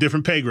 it's a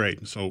different pay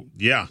grade. So,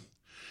 yeah.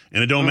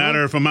 And it don't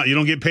matter if you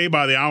don't get paid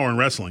by the hour in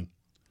wrestling.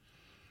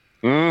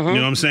 Mm-hmm. You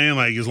know what I'm saying?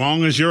 Like, as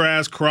long as your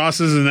ass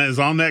crosses and is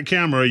on that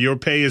camera, your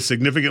pay is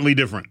significantly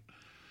different.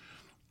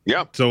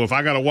 Yep. So if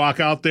I got to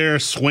walk out there,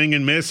 swing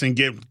and miss, and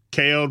get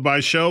KO'd by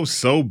show,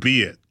 so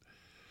be it.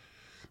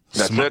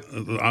 That's it.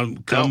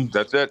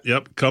 That's it.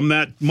 Yep. Come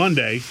that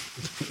Monday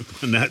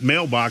in that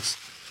mailbox,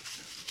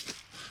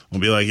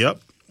 we'll be like,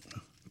 yep,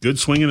 good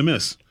swing and a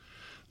miss.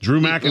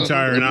 Drew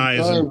McIntyre and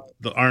I,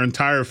 our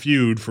entire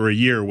feud for a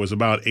year was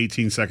about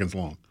 18 seconds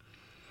long.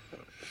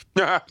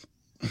 We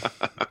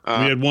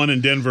had one in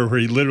Denver where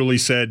he literally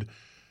said,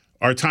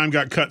 our time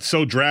got cut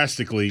so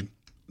drastically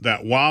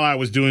that while I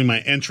was doing my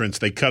entrance,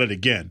 they cut it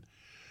again.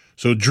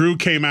 So Drew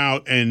came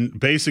out and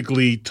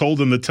basically told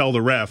them to tell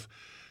the ref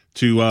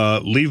to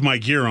leave my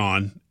gear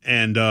on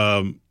and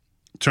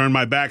turn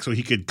my back so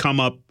he could come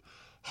up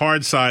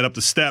hard side up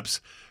the steps,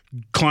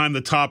 climb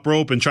the top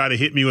rope, and try to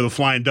hit me with a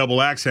flying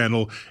double axe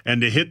handle and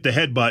to hit the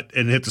headbutt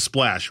and hit the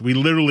splash. We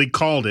literally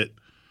called it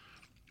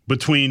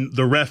between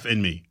the ref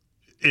and me.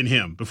 In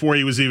him before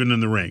he was even in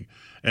the ring.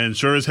 And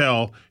sure as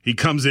hell, he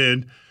comes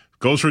in,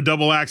 goes for a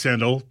double axe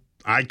handle.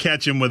 I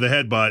catch him with a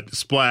headbutt,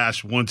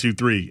 splash, 1, 2,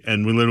 3.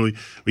 And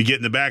we get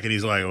in the back and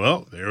he's like,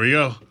 well, there we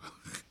go.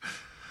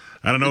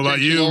 I don't know about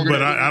you,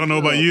 but I don't know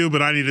about you,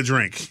 but I need a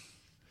drink.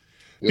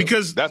 Yeah.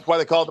 Because that's why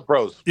they call it the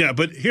pros. Yeah,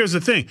 but here's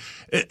the thing.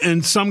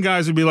 And some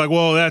guys would be like,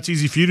 well, that's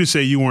easy for you to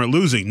say, you weren't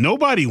losing.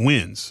 Nobody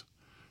wins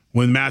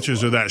when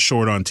matches are that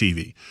short on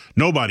TV.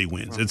 Nobody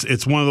wins.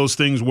 It's one of those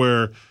things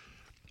where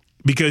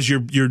because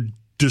you're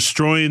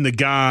destroying the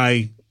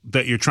guy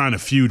that you're trying to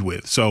feud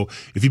with. So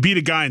if you beat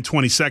a guy in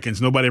 20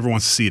 seconds, nobody ever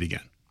wants to see it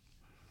again.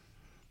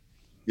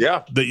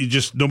 Yeah.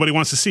 That nobody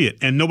wants to see it.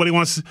 And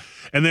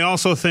and they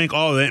also think,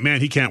 oh,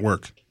 man, he can't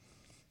work.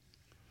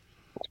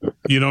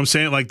 You know what I'm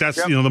saying? Like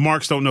that's, the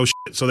marks don't know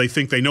shit. So they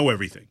think they know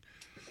everything,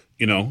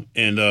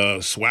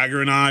 and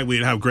Swagger and I,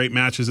 we'd have great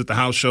matches at the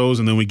house shows,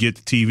 and then we get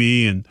to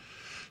TV and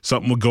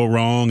something would go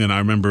wrong. And I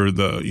remember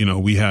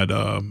we had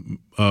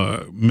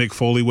Mick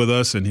Foley with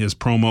us, and his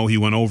promo, he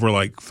went over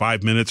like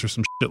 5 minutes or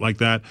some shit like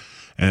that.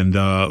 And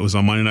it was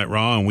on Monday Night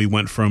Raw, and we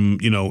went from,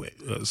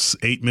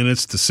 8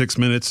 minutes to 6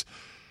 minutes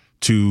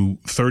to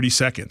 30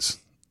 seconds.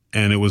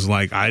 And it was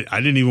like, I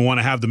didn't even want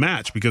to have the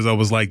match because I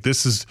was like,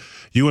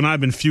 you and I have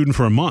been feuding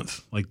for a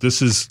month. Like,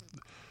 this is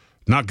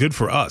not good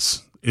for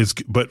us.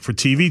 But for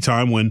TV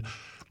time, when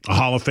a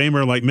Hall of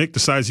Famer like Mick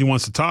decides he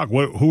wants to talk,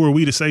 who are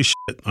we to say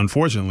shit?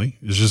 Unfortunately,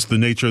 it's just the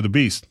nature of the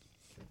beast.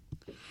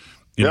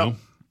 You know?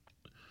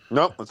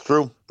 No, that's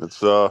true.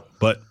 It's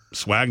But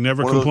Swag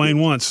never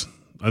complained once.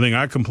 I think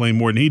I complained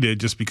more than he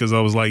did just because I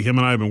was like, him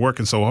and I have been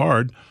working so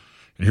hard,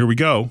 and here we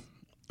go.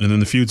 And then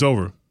the feud's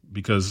over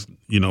because,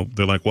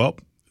 they're like, well,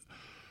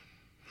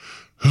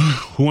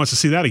 who wants to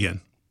see that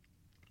again?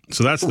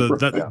 So that's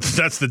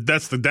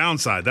the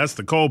downside. That's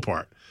the cold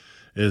part.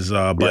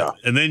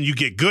 And then you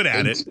get good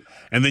at it,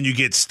 and then you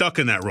get stuck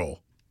in that role.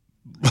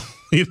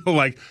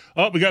 Like,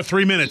 oh, we got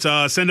 3 minutes.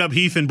 Send up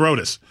Heath and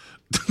Brodus.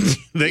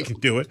 They can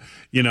do it,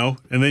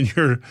 and then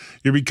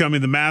you're becoming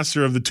the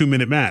master of the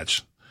 2-minute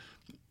match.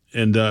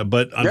 And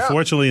but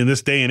unfortunately, in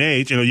this day and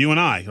age, you and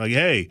I, like,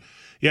 hey,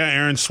 yeah,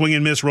 Aaron, swing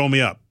and miss, roll me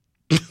up.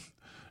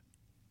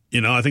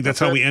 I think that's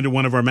how we ended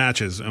one of our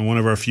matches and one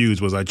of our feuds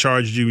was I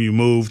charged you, you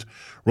moved,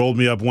 rolled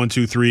me up 1,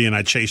 2, 3, and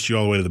I chased you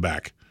all the way to the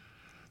back.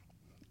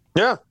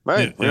 Yeah,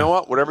 right. You know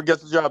what? Whatever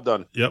gets the job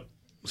done. Yep.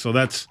 So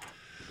that's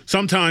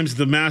sometimes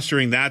the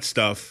mastering that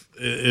stuff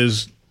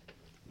is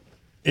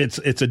it's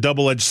a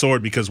double-edged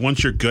sword because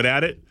once you're good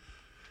at it,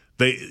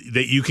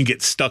 you can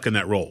get stuck in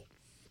that role.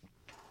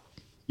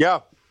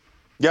 Yeah.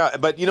 Yeah,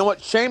 but you know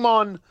what? Shame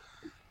on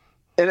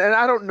and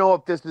I don't know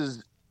if this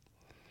is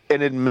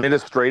an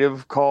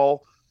administrative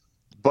call,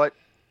 but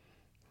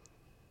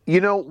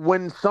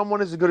when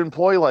someone is a good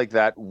employee like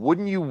that,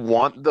 wouldn't you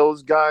want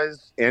those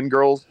guys and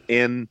girls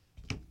in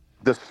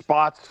the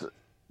spots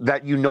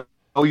that you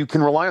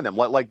can rely on them,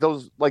 like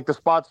the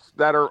spots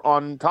that are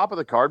on top of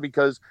the card,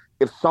 because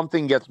if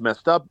something gets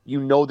messed up,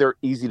 they're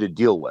easy to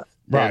deal with.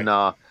 Right.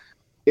 And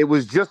it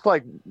was just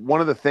like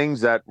one of the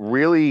things that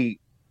really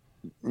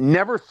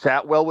never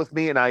sat well with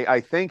me, and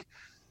I think,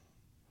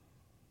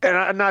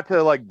 and not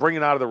to like bring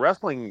it out of the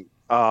wrestling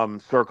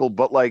circle,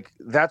 but like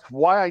that's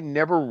why I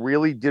never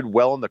really did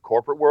well in the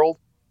corporate world,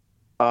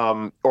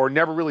 or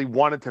never really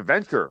wanted to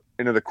venture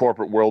into the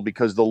corporate world,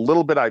 because the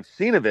little bit I've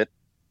seen of it,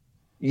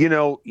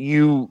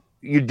 you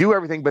do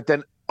everything, but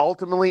then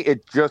ultimately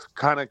it just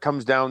kind of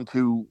comes down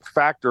to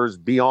factors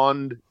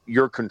beyond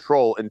your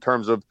control in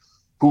terms of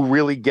who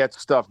really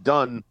gets stuff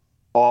done,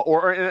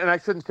 and I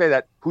shouldn't say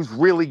that, who's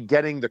really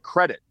getting the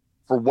credit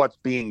for what's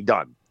being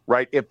done,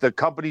 right? If the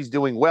company's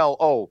doing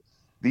well,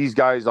 these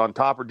guys on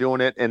top are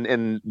doing it,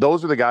 and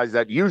those are the guys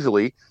that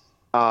usually,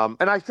 and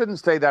I shouldn't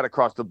say that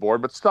across the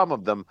board, but some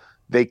of them,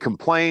 they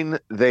complain,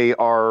 they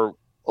are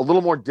a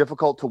little more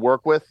difficult to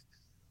work with,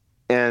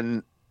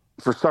 and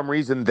for some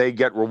reason they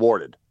get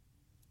rewarded.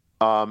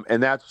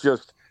 And that's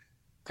just,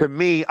 to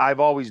me, I've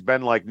always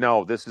been like,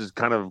 no, this is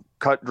kind of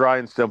cut, dry,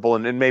 and simple,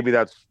 and maybe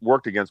that's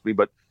worked against me,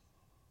 but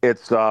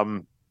it's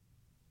in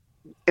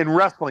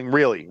wrestling,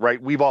 really,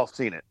 right? We've all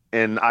seen it,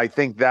 and I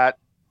think that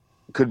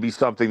could be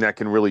something that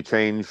can really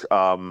change,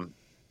 to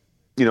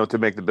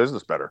make the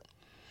business better.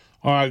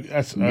 All right,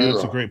 that's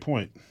a great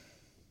point.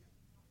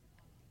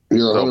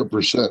 You're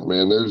 100%,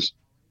 man.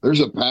 There's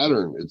a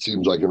pattern, it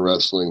seems like, in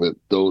wrestling, that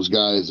those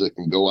guys that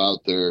can go out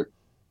there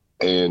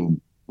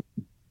and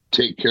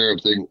take care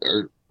of things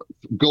or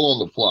go on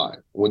the fly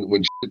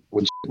when shit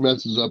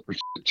messes up or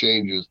shit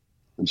changes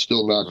and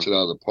still knocks it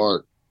out of the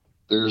park.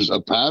 There's a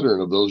pattern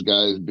of those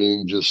guys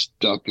being just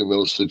stuck in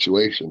those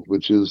situations,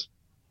 which is,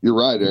 you're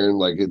right, Aaron.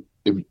 Like,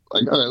 all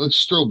right, let's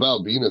just throw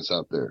Val Venus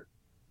out there.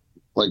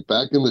 Like,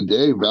 back in the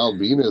day, Val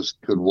Venus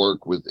could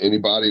work with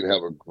anybody and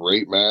have a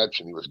great match,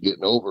 and he was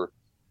getting over.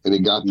 And he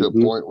got to a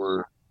point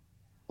where,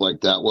 like,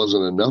 that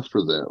wasn't enough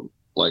for them.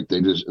 Like, they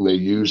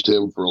used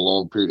him for a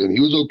long period, and he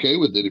was okay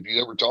with it. If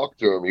you ever talked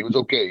to him, he was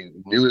okay. He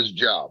knew his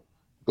job.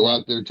 Go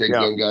out there, take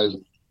young guys,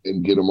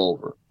 and get them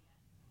over.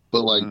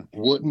 But like,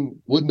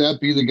 wouldn't that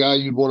be the guy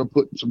you'd want to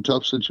put in some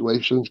tough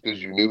situations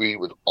because you knew he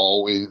was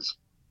always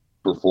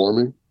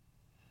performing?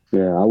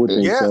 Yeah, I would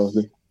think so.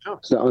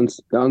 It's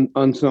the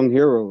unsung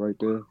hero right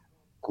there.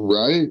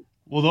 Right.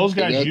 Well, those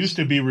guys used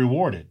to be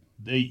rewarded.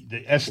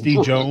 The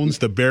S.D. Jones,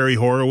 the Barry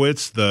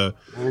Horowitz, there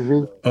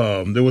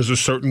was a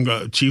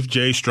certain Chief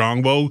Jay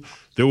Strongbow.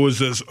 There was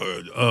this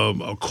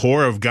a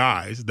core of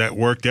guys that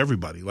worked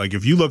everybody. Like,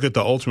 if you look at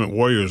the Ultimate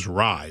Warrior's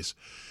rise,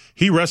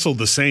 he wrestled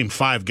the same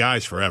 5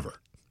 guys forever.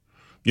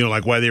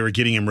 Like while they were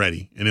getting him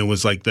ready, and it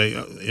was like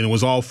it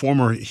was all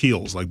former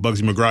heels, like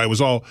Bugsy McGraw. It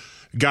was all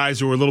guys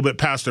who were a little bit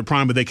past their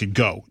prime, but they could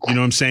go. You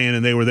know what I'm saying?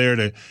 And they were there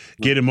to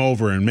get him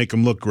over and make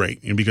him look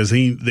great. And because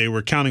they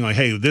were counting like,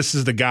 hey, this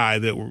is the guy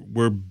that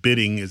we're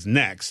bidding is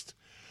next.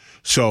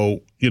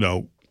 So, you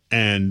know,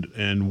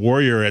 and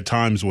Warrior at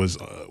times was,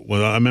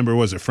 I remember,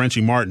 was it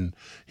Frenchie Martin?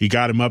 He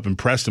got him up and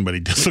pressed him, but he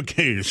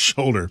dislocated his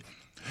shoulder.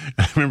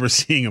 I remember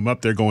seeing him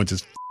up there going,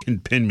 just f***ing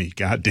pin me.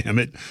 God damn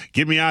it.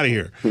 Get me out of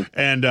here.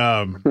 And,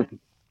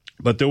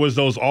 but there was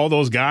all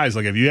those guys,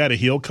 like if you had a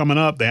heel coming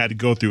up, they had to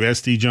go through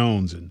S.D.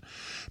 Jones and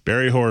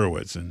Barry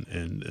Horowitz.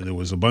 And there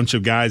was a bunch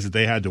of guys that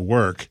they had to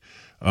work.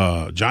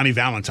 Johnny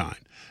Valentine.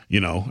 You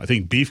know, I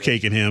think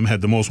Beefcake and him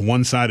had the most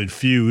one-sided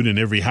feud in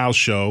every house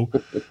show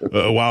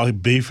while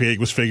Beefcake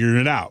was figuring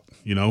it out,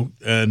 you know.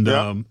 And,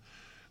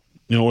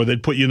 you know, or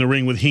they'd put you in the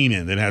ring with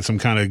Heenan. They'd had some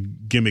kind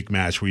of gimmick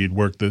match where you'd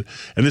work and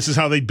this is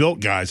how they built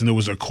guys. And there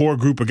was a core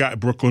group of guys.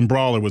 Brooklyn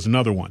Brawler was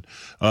another one.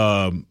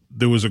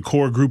 There was a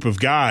core group of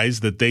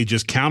guys that they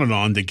just counted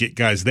on to get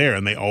guys there,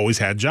 and they always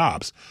had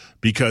jobs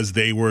because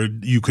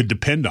you could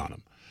depend on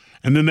them.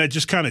 And then that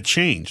just kind of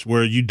changed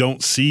where you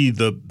don't see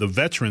the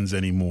veterans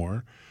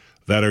anymore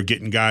that are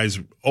getting guys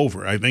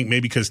over. I think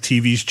maybe because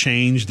TV's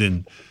changed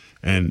and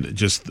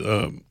just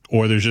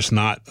or there's just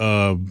not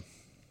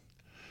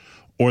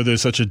or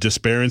there's such a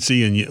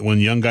disparity, and when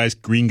young guys,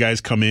 green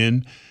guys come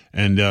in,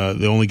 and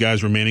the only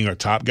guys remaining are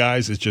top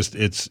guys, it's just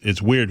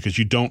it's weird because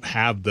you don't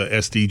have the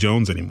SD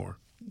Jones anymore.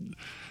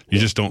 You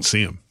just don't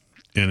see him,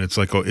 and it's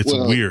like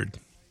weird.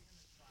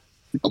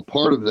 A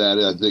part of that,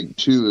 I think,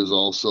 too, is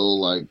also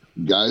like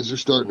guys are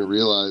starting to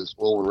realize,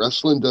 well, when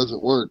wrestling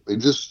doesn't work, they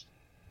just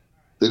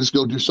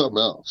go do something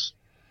else.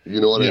 You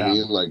know what I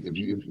mean? Like if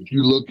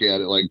you look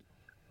at it, like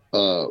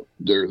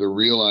they're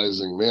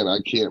realizing, man, I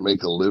can't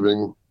make a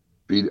living,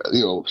 you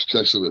know,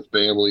 especially with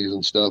families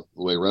and stuff.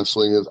 The way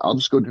wrestling is, I'll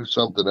just go do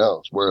something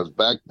else. Whereas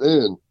back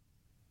then,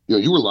 you know,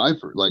 you were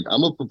lifer. Like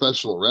I'm a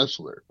professional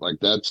wrestler. Like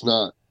that's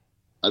not.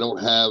 I don't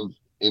have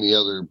any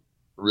other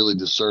really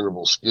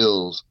discernible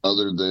skills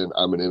other than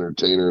I'm an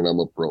entertainer and I'm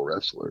a pro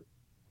wrestler.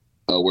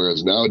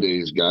 Whereas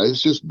nowadays,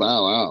 guys just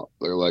bow out.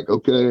 They're like,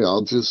 okay,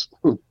 I'll just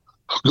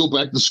go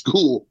back to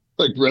school.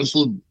 Like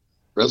wrestling's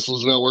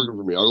not working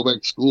for me. I'll go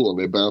back to school, and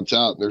they bounce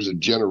out. And there's a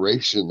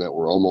generation that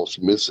we're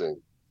almost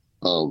missing.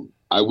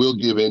 I will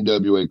give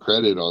NWA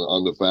credit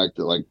on the fact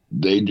that like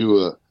they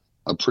do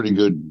a pretty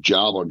good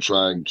job on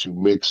trying to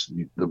mix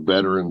the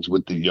veterans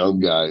with the young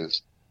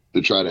guys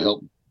to try to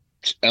help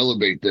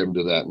elevate them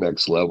to that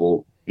next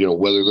level. You know,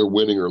 whether they're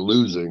winning or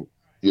losing,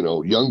 you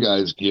know, young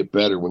guys get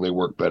better when they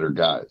work better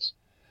guys,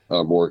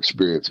 more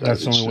experienced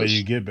guys. That's the only way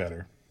you get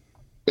better.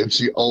 It's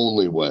the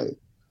only way.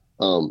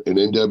 And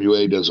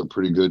NWA does a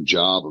pretty good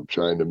job of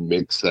trying to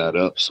mix that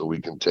up so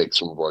we can take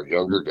some of our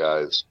younger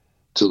guys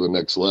to the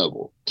next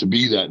level, to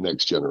be that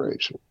next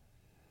generation.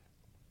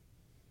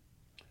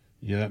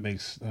 Yeah, that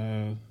makes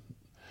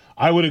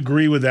I would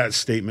agree with that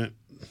statement.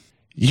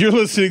 You're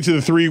listening to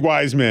The Three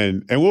Wise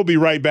Men, and we'll be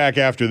right back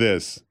after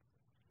this.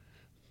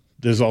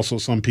 There's also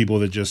some people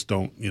that just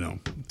don't, you know,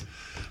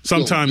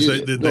 sometimes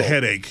the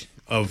headache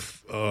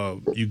of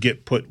you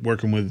get put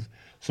working with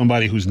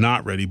somebody who's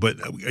not ready. But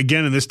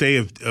again, in this day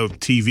of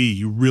TV,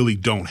 you really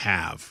don't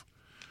have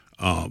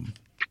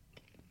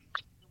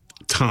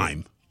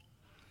time.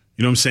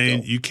 You know what I'm saying?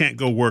 No. You can't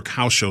go work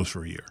house shows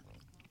for a year.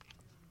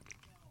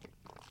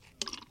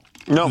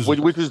 No,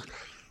 which is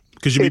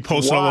because you'll be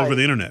posted all over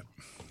the internet.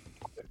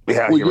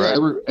 Yeah, well, you're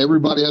right.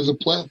 Everybody has a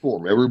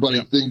platform.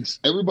 Everybody thinks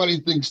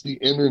the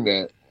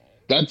internet.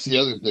 That's the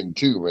other thing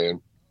too,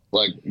 man.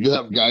 Like you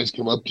have guys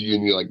come up to you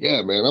and you're like,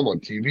 "Yeah, man, I'm on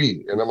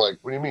TV," and I'm like,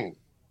 "What do you mean?"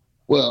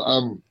 Well,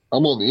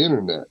 I'm on the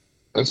internet.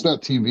 That's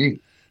not TV.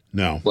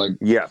 No. Like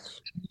yes,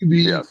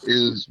 TV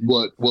is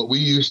what we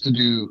used to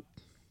do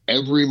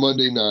every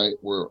Monday night,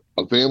 where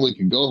a family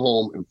could go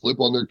home and flip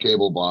on their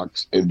cable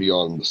box and be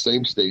on the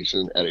same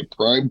station at a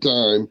prime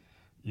time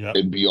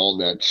and be on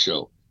that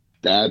show.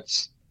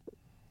 That's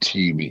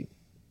TV.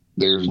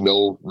 There's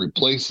no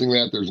replacing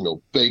that. There's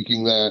no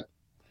faking that.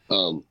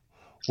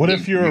 What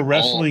if you're a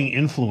wrestling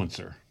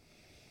influencer?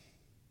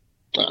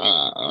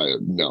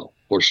 No,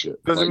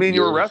 horseshit. Doesn't mean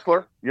you're a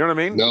wrestler. You know what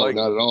I mean? No,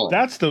 not at all.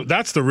 That's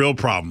the real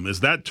problem.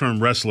 Is that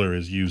term wrestler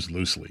is used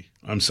loosely.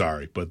 I'm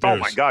sorry, but oh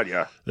my god,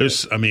 yeah.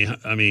 There's, I mean,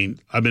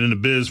 I've been in the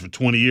biz for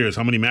 20 years.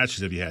 How many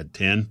matches have you had?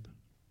 10.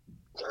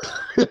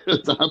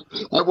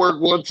 I work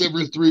once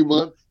every 3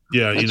 months.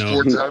 Yeah, that's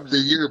 4 times a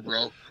year,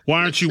 bro.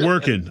 Why aren't you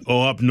working?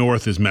 Oh, up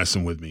north is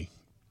messing with me.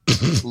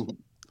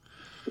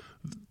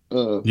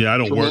 Yeah, I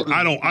don't work.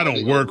 I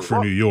don't work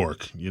for New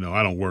York. You know,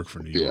 I don't work for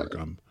New York.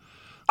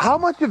 How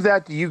much of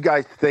that do you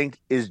guys think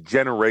is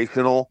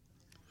generational,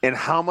 and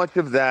how much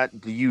of that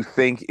do you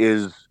think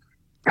is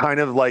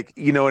kind of like,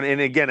 you know, and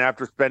again,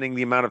 after spending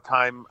the amount of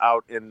time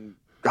out in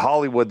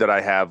Hollywood that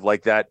I have,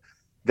 like that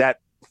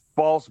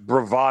false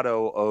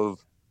bravado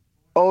of,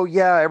 oh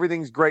yeah,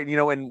 everything's great, you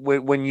know, and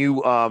when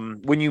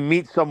you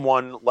meet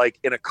someone like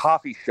in a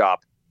coffee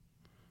shop,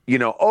 you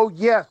know, oh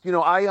yes, you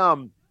know,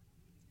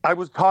 I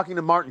was talking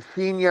to Martin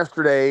Sheen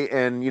yesterday,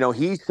 and you know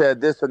he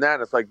said this and that.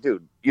 And it's like,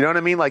 dude, you know what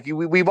I mean? Like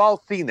we've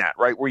all seen that,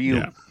 right? Where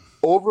you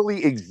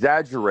overly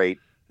exaggerate.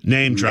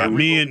 Name drop.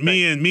 Me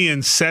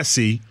and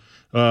Ceci.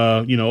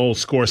 Old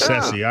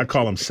Scorsese. Yeah. I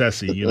call him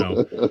Ceci. He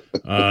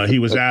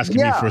was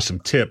asking me for some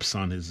tips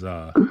on his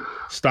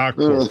stock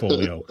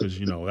portfolio because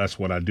that's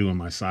what I do in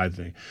my side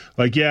thing.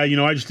 Like, I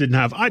just didn't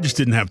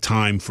have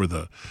time for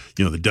the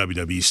the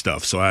WWE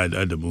stuff, so I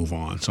had to move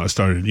on. So I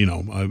started.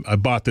 I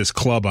bought this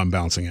club I'm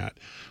bouncing at.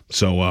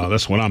 So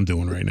that's what I'm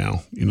doing right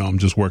now. I'm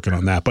just working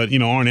on that. But,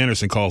 Arn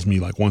Anderson calls me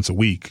like once a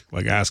week,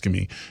 like asking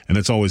me, and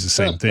it's always the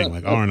same thing.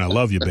 Like, Arn, I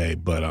love you,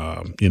 babe, but,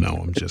 I'm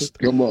just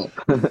come on.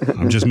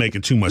 I'm just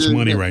making too much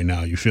money right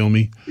now. You feel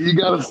me? You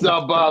got to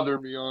stop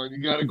bothering me, Arn.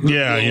 You got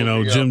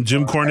to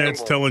Jim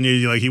Cornette's telling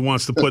you, like, he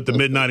wants to put the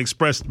Midnight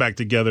Express back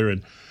together,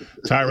 and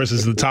Tyrus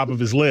is the top of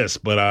his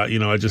list. But,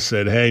 I just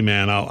said, hey,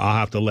 man, I'll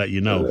have to let you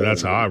know.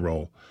 That's how I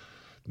roll.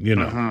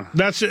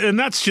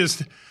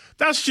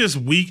 That's just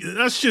weak.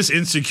 That's just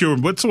insecure.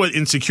 What's what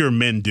insecure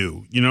men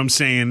do? You know what I'm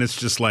saying? It's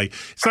just like,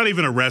 it's not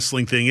even a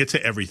wrestling thing. It's an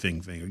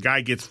everything thing. A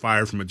guy gets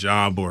fired from a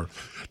job or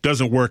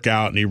doesn't work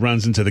out and he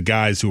runs into the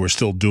guys who are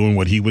still doing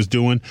what he was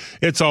doing.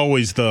 It's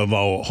always the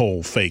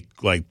whole fake,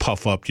 like,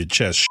 puff up your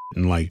chest shit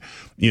and like,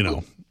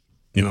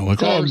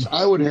 like,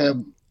 I would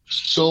have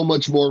so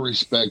much more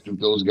respect if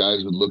those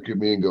guys would look at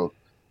me and go,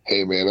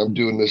 hey man, I'm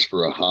doing this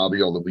for a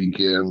hobby on the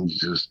weekends.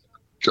 Just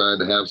trying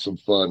to have some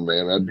fun,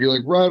 man. I'd be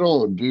like, right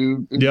on,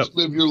 dude. And just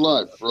live your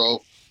life,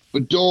 bro.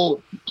 But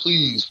don't,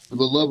 please, for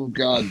the love of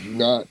God, do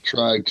not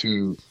try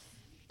to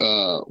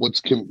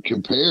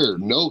compare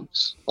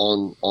notes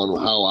on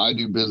how I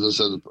do business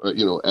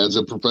as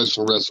a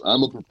professional wrestler.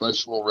 I'm a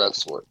professional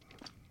wrestler.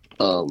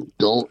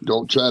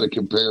 Don't try to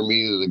compare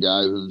me to the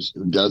guy who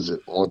does it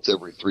once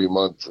every 3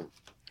 months. And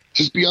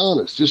just be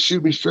honest. Just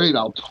shoot me straight.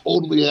 I'll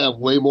totally have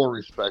way more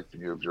respect for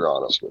you if you're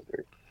honest with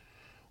me.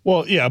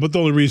 Well, yeah, but the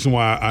only reason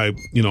why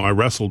I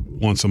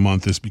wrestled once a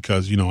month is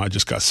because, I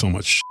just got so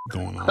much shit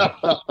going on.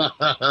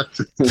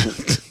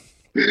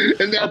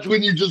 And that's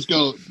when you just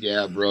go,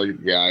 yeah, bro,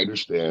 yeah, I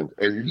understand.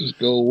 And you just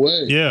go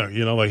away. Yeah,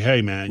 like,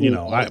 hey, man,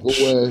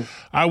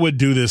 I would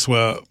do this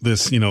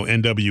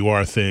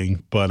NWR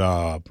thing, but,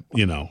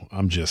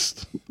 I'm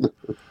just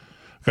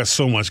got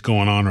so much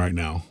going on right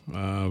now.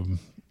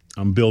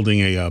 I'm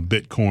building a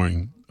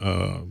Bitcoin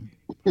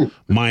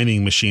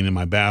mining machine in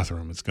my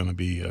bathroom. It's going to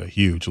be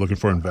huge. Looking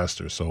for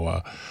investors.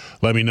 So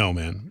let me know,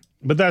 man.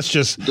 But that's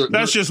just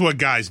what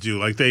guys do.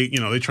 Like they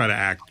try to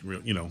act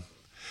real,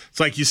 It's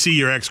like you see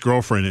your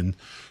ex-girlfriend and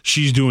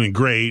she's doing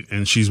great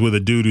and she's with a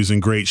dude who's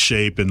in great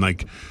shape and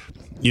like,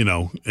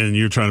 and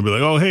you're trying to be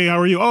like, "Oh, hey, how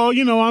are you?" "Oh,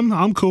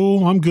 I'm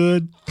cool. I'm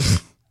good."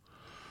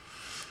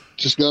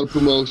 Just got a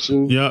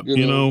promotion. Yep,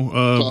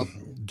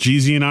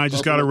 Jeezy and I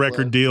just got a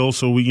record deal,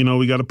 so we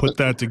got to put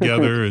that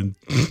together and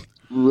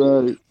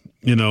right.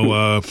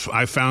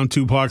 I found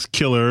Tupac's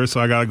killer, so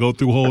I got to go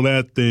through all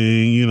that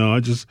thing.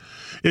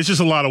 It's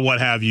just a lot of what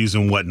have yous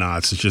and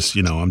whatnots. It's just,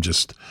 I'm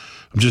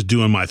just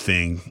doing my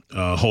thing.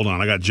 Hold on.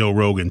 I got Joe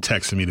Rogan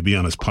texting me to be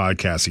on his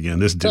podcast again.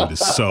 This dude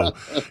is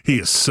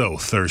so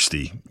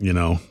thirsty.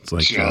 It's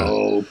like,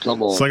 Joe,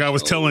 come on. It's like I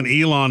was telling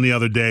Elon the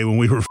other day when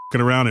we were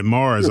fucking around at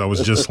Mars. I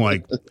was just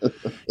like,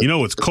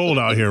 it's cold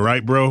out here,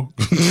 right, bro?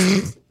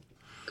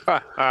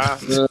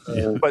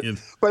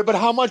 But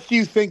how much do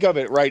you think of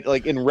it, right?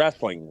 Like in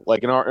wrestling,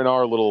 like in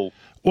our little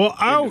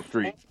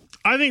industry?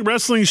 I think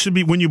wrestling should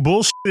be, when you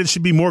bullshit, it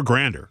should be more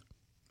grander.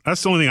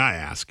 That's the only thing I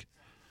ask.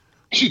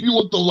 You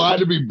want the lie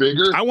to be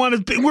bigger?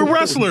 We're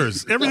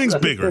wrestlers. Everything's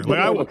bigger.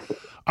 Like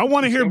I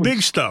want to hear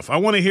big stuff. I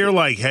want to hear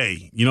like,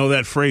 hey,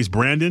 that phrase,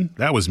 Brandon?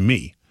 That was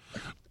me.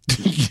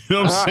 You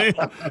know what I'm saying?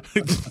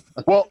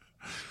 Well,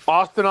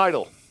 Austin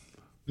Idol.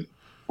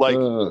 Like,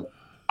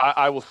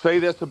 I will say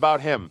this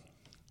about him.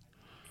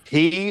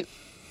 He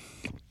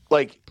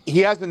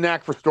has a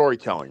knack for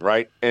storytelling,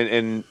 right?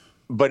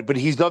 But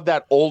he's of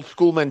that old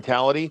school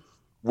mentality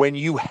when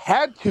you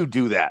had to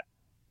do that,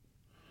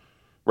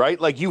 right?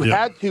 Like you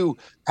had to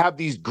have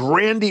these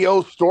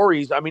grandiose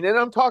stories. I mean, and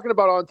I'm talking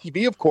about on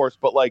TV, of course,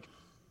 but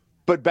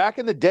back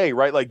in the day,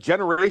 right? Like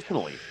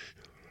generationally,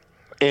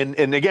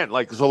 and again,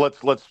 like, so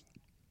let's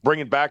bring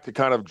it back to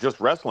kind of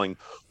just wrestling,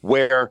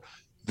 where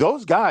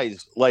those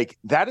guys, like,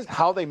 that is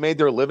how they made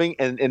their living.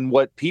 And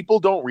what people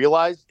don't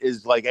realize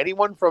is, like,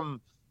 anyone from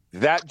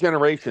that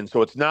generation.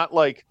 So it's not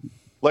like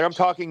I'm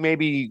talking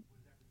maybe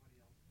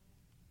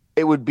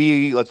it would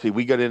be, let's see,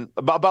 we got in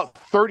about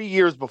 30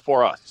 years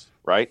before us,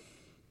 right?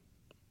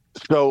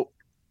 So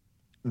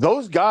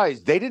those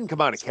guys, they didn't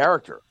come out of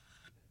character.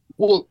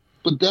 Well,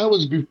 but that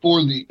was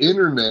before the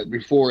internet,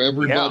 before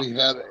everybody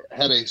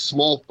had a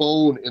small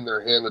phone in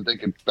their hand that they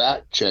could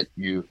fact check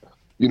you.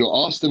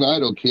 Austin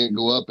Idol can't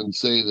go up and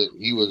say that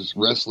he was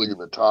wrestling in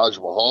the Taj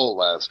Mahal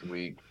last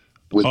week.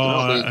 But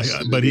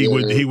he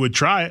would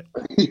try it.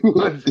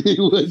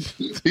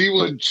 he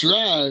would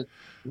try,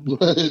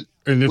 but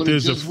if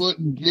there's it just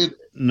wouldn't get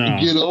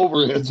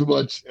over as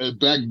much.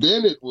 Back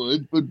then it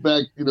would, but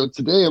back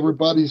today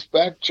everybody's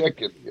fact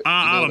checking.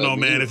 I don't know,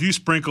 man. If you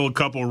sprinkle a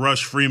couple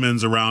Rush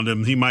Freemans around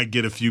him, he might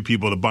get a few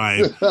people to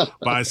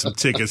buy some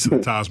tickets to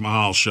the Taj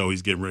Mahal show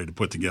he's getting ready to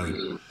put together.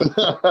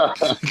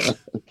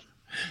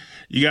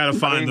 You got to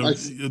find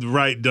the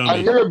right dummy. I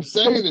hear him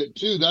saying it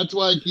too. That's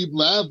why I keep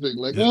laughing.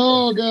 Like,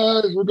 oh,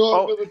 guys, we're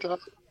going to the top.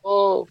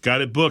 Oh,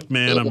 got it booked,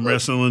 man. I'm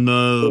wrestling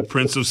the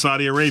Prince of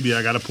Saudi Arabia.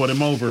 I got to put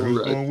him over.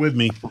 Who's going with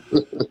me?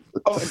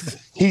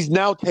 He's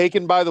now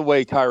taken, by the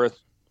way, Tyrus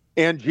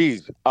and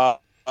G's.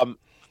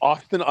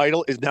 Austin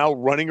Idol is now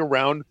running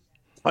around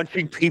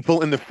punching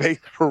people in the face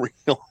for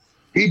real.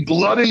 He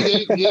bloodied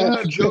it.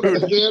 Yeah, Joe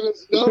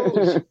Janice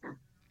knows.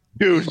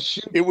 Dude,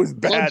 it was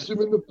bad. Punched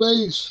him in the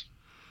face.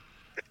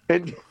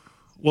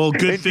 Well,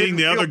 good thing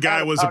the other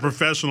guy was a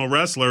professional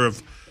wrestler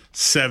of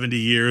 70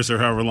 years or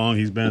however long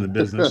he's been in the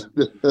business.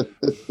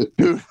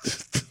 Dude,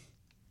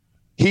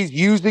 he's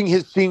using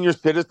his senior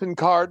citizen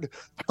card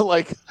to,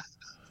 like,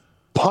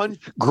 punch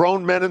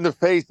grown men in the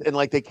face, and,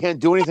 like, they can't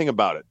do anything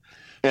about it.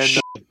 And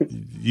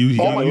you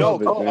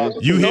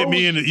hit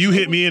me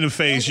in the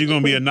face, you're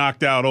gonna be a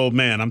knocked out old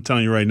man. I'm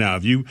telling you right now.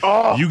 If you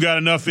got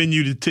enough in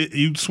you to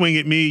you swing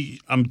at me,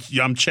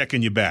 I'm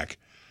checking you back.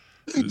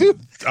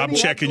 I'm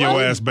checking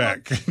your ass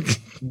back.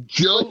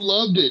 Joe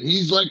loved it.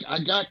 He's like, I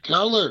got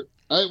color.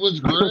 It was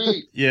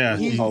great. Yeah,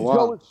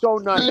 Joe is so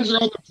nice. You guys are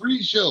on the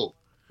pre-show.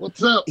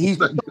 What's up? He's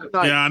so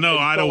nice. Yeah, I know.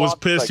 Idol was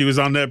pissed. He was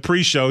on that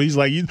pre-show. He's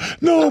like,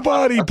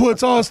 nobody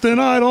puts Austin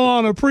Idol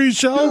on a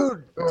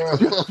pre-show.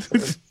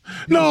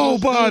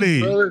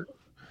 Nobody.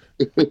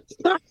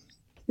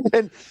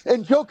 and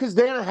Joe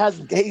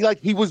Kazana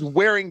he was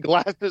wearing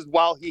glasses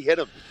while he hit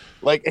him.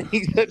 Like, and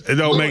he said, it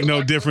don't make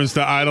no difference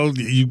to Idol.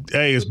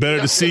 Hey, it's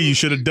better to see. You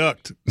should have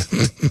ducked.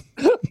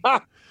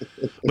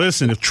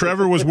 Listen, if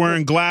Trevor was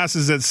wearing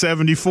glasses at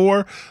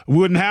 74, we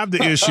wouldn't have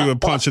the issue of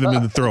punching him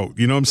in the throat.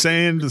 You know what I'm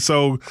saying?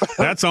 So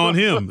that's on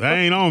him. That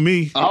ain't on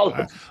me.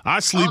 I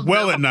sleep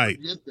well at night.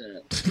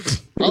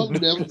 I'll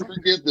never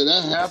forget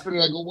that happened.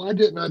 And I go, why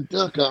didn't I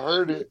duck? I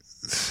heard it.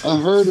 I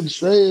heard him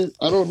say it.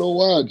 I don't know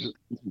why.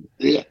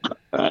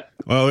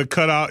 Well, it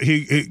cut out.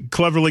 He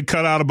cleverly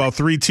cut out about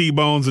 3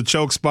 T-bones, a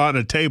choke spot,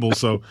 and a table.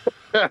 So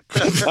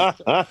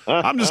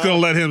I'm just going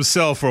to let him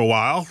sell for a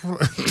while.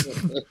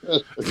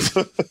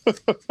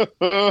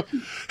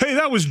 Hey,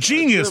 that was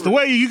genius. The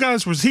way you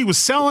guys he was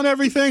selling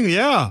everything.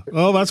 Yeah.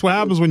 Well, that's what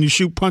happens when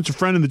you punch a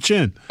friend in the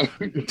chin.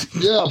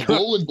 Yeah, a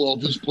bowling ball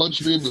just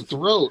punched me in the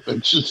throat.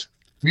 It's just,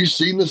 have you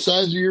seen the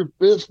size of your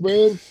fist,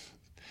 man?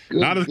 Good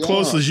Not as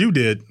close as you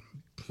did.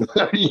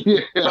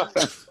 Yeah.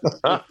 That's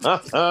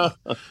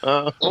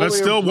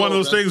still one of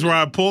those things where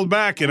I pulled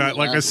back, and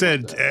like I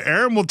said,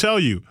 Aaron will tell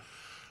you,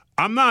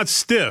 I'm not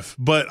stiff,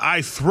 but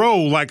I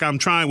throw like I'm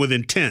trying with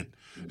intent,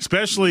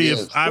 especially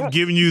if I've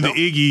given you the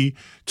Iggy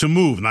to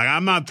move. Like,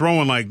 I'm not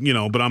throwing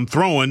but I'm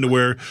throwing to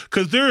where,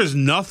 because there is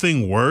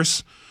nothing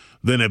worse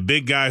than a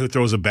big guy who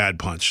throws a bad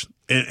punch.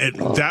 And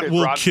that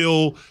will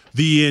kill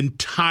the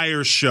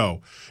entire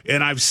show.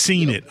 And I've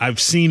seen it. I've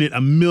seen it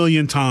a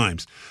million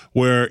times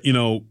where,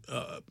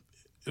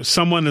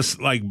 someone is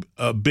like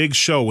a Big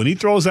Show. When he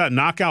throws that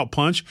knockout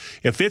punch,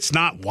 if it's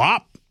not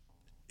WAP,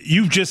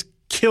 you've just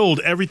killed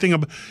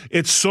everything.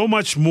 It's so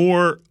much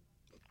more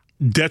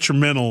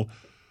detrimental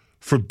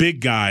for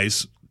big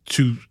guys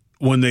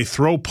when they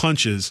throw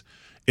punches,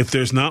 if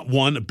there's not,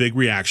 one, a big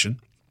reaction.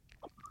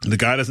 The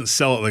guy doesn't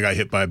sell it like I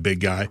hit by a big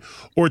guy.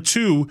 Or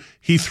 2,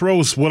 he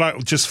throws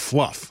just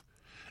fluff.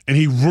 And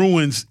he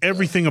ruins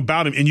everything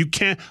about him. And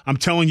I'm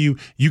telling you,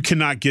 you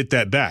cannot get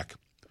that back.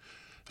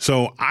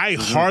 So I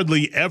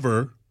hardly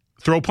ever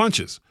throw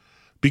punches.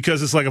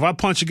 Because it's like, if I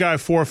punch a guy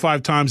 4 or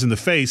 5 times in the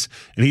face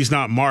and he's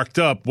not marked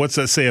up, what's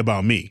that say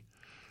about me?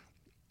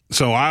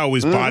 So I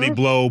always body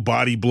blow,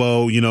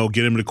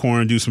 get him in the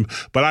corner and do some.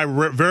 But I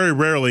very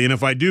rarely, and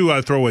if I do,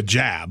 I throw a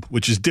jab,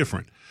 which is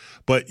different.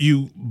 But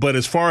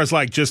as far as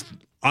like just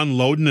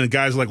unloading, and the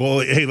guy's like,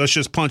 well, hey, let's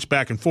just punch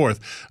back and forth.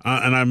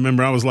 And I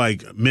remember I was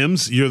like,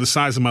 Mims, you're the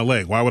size of my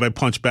leg. Why would I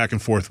punch back and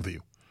forth with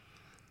you?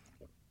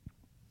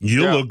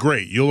 You look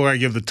great. You look like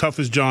you have the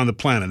toughest jaw on the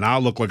planet. And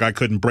I'll look like I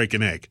couldn't break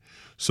an egg.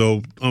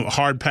 So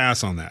hard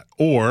pass on that.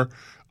 Or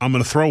I'm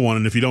going to throw one,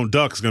 and if you don't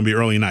duck, it's going to be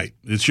early night.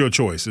 It's your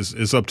choice.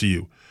 It's up to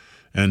you.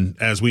 And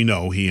as we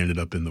know, he ended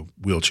up in the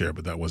wheelchair,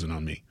 but that wasn't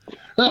on me.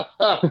 Oh,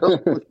 God.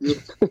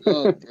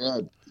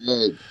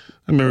 I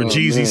remember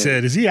Jeezy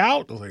said, is he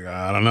out? I was like,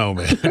 I don't know,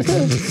 man.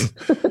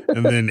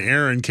 And then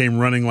Aaron came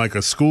running like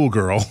a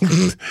schoolgirl.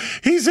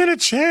 He's in a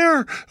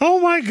chair.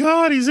 Oh, my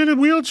God, he's in a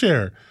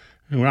wheelchair.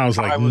 And I was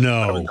like,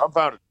 no.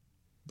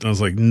 I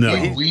was like, no.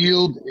 He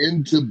wheeled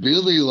into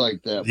Billy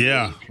like that.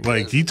 Yeah,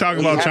 like you talking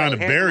about trying to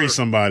bury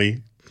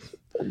somebody.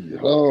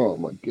 Oh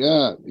my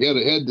God! He had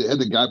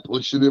the guy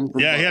pushing him.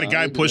 Yeah, he had a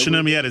guy pushing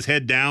him. He had his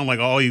head down, like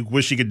all he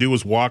wished he could do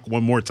was walk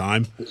one more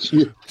time. He's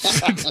going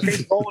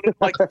in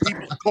like the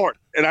People's Court,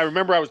 and I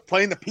remember I was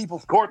playing the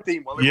People's Court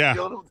theme while they were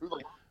killing him through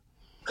like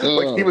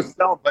he was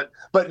selling.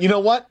 But you know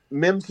what?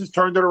 Mims has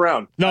turned it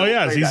around. No,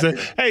 yes, he's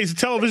a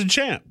television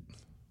champ.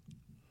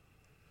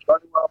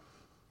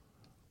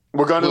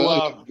 We're going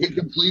to he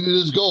completed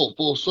his goal,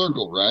 full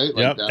circle, right?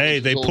 Yep. Hey,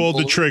 they pulled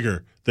the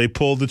trigger. They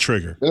pulled the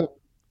trigger. Yeah.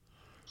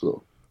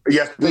 So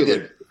yes, they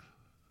did.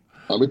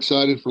 I'm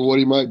excited for what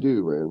he might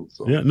do, man.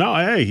 So. Yeah. No.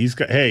 Hey,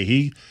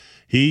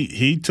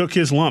 he took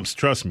his lumps.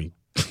 Trust me.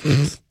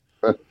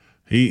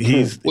 He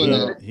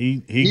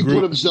grew,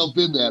 put himself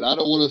in that. I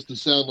don't want us to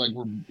sound like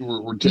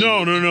we're taking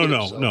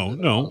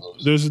no.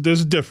 There's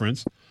a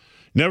difference.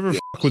 Never f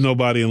with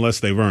nobody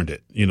unless they've earned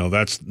it.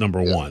 That's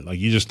number one. Like,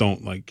 you just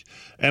don't like.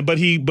 But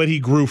he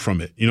grew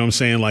from it. You know what I'm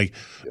saying? Like,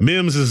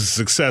 Mims is a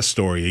success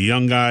story. A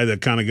young guy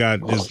that kind of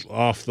got his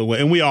off the way,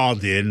 and we all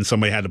did, and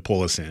somebody had to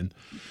pull us in.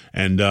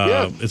 And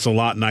it's a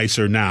lot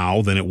nicer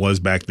now than it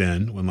was back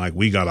then when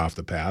we got off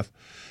the path.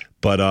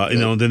 But,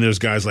 then there's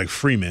guys like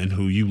Freeman,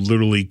 who you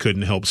literally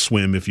couldn't help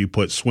swim if you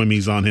put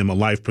swimmies on him, a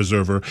life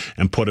preserver,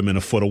 and put him in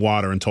a foot of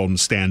water and told him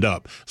to stand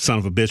up. Son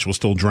of a bitch was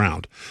still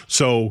drowned.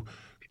 So,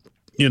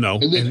 and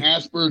then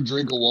ask for a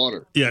drink of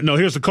water. Yeah, no,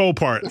 here's the cold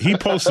part. He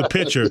posts a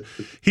picture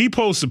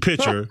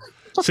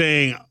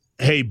saying,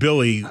 "Hey,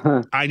 Billy,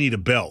 I need a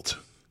belt."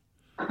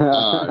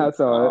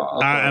 That's all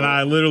right. And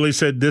I literally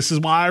said, "This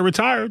is why I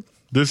retired.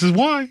 This is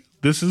why.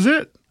 This is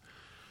it."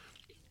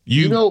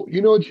 You know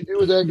what you do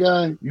with that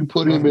guy? You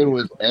put him in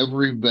with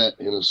every bet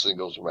in a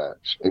singles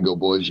match and go,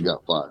 boys, you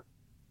got 5.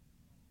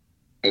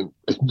 And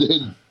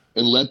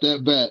let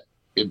that bet,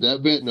 if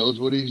that bet knows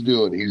what he's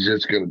doing, he's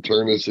just going to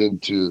turn us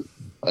into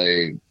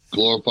a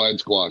glorified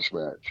squash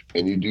match.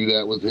 And you do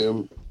that with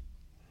him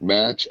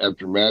match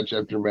after match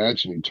after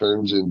match, and he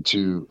turns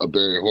into a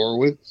Barry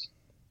Horowitz,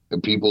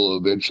 and people will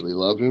eventually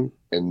love him.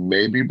 And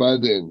maybe by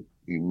then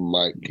you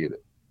might get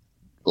it.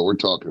 But we're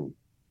talking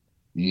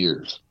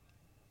years.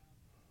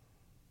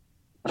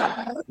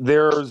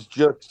 There's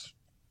just,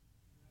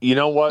 you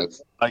know what?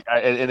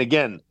 And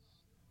again,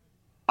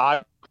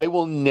 I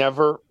will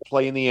never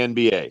play in the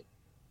NBA,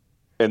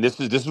 and this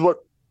is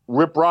what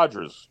Rip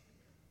Rogers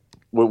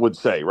would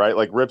say, right?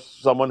 Like, Rip's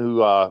someone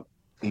who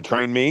he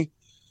trained me,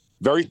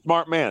 very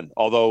smart man,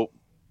 although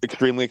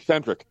extremely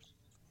eccentric.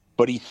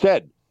 But he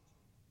said,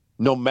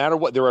 no matter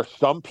what, there are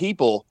some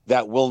people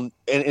that will,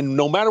 and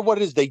no matter what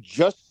it is, they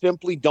just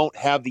simply don't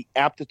have the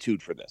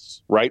aptitude for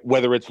this, right?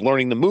 Whether it's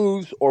learning the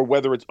moves or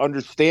whether it's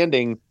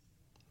understanding,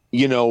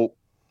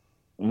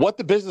 what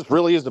the business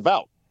really is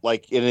about.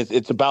 Like, and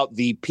it's about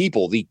the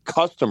people, the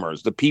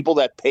customers, the people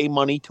that pay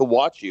money to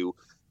watch you,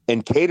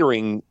 and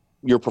catering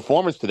your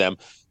performance to them,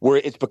 where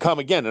it's become,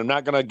 again, I'm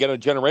not going to get a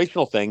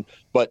generational thing,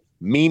 but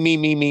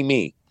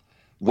me.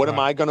 What am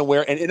I going to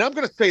wear? And I'm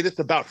going to say this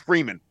about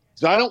Freeman.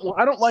 So I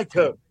don't like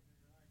to,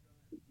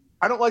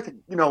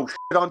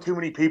 shit on too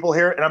many people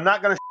here, and I'm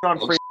not going to shit on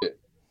Freeman.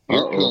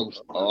 Here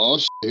comes. Oh,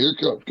 shit. Here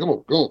comes. Come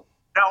on.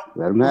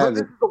 Now,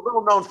 this is a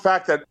little-known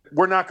fact that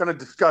we're not going to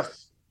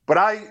discuss, but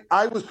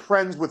I was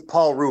friends with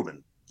Paul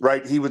Rubin,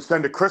 right? He would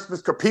send a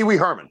Christmas card. Pee Wee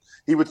Herman.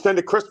 He would send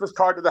a Christmas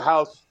card to the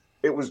house.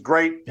 It was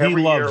great. He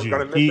loved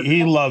you.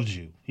 He loved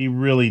you. He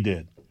really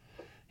did.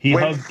 He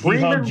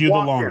hugged you the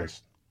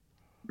longest.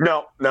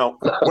 No.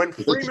 When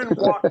Freeman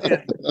walked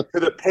in to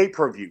the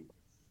pay-per-view,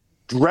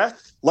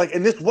 dressed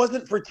and this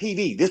wasn't for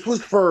TV. This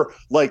was for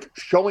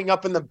showing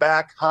up in the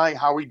back. Hi,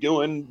 how we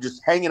doing?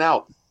 Just hanging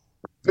out.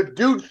 The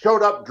dude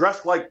showed up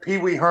dressed like Pee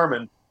Wee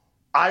Herman.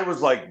 I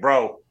was like,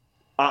 bro,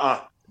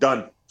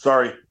 done.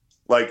 Sorry.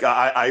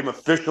 I'm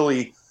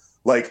officially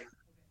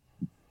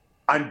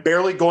I'm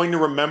barely going to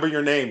remember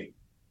your name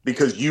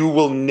because you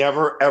will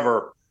never,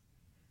 ever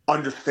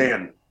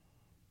understand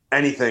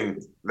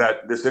anything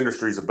that this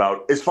industry is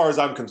about, as far as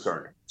I'm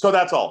concerned. So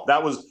that's all.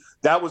 That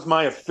was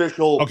my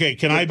official. Okay,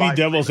 can I be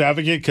devil's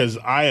advocate? Because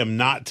I am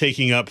not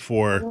taking up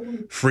for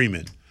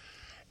Freeman.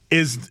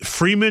 Is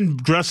Freeman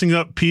dressing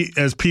up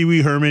as Pee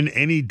Wee Herman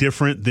any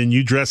different than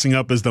you dressing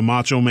up as the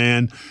Macho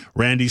Man,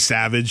 Randy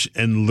Savage,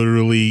 and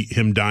literally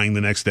him dying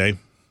the next day?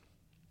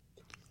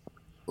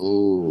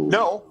 Ooh.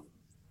 No,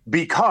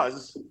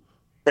 because,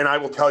 and I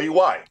will tell you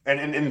why.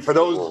 And for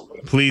those,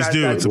 please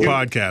do. It's a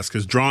podcast,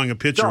 because drawing a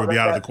picture would be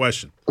out of the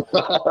question.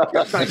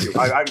 Yes, thank you.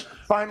 I'm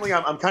finally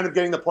kind of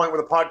getting the point where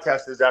the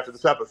podcast is after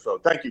this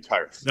episode. Thank you,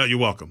 Tyrus. No, you're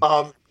welcome.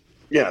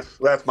 Yes,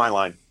 that's my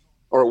line,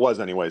 or it was,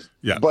 anyways.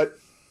 Yeah. But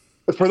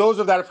for those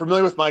of that are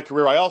familiar with my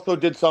career, I also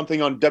did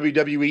something on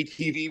WWE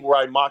TV where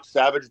I mocked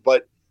Savage,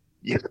 but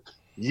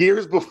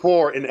years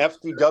before in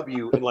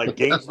FCW in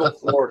Gainesville,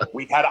 Florida,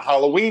 we had a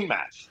Halloween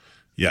match.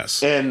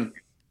 Yes. And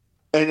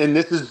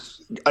this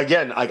is,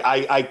 again,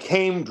 I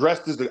came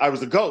dressed as I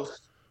was a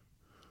ghost.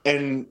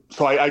 And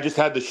so I just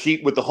had the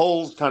sheet with the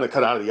holes kind of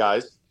cut out of the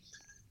eyes.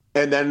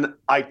 And then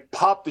I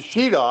popped the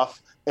sheet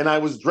off and I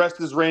was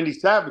dressed as Randy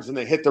Savage, and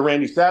they hit the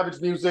Randy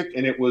Savage music,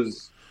 and it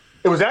was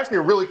actually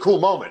a really cool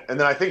moment. And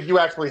then I think you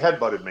actually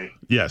headbutted me.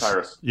 Yes.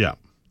 Tyrus. Yeah.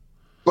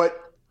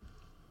 But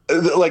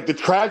the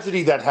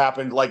tragedy that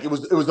happened, it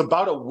was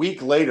about a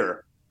week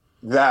later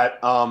that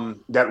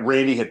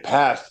Randy had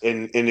passed,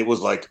 and it was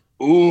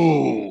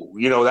ooh,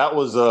 that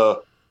was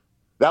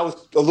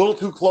a little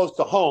too close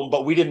to home,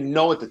 but we didn't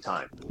know at the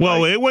time.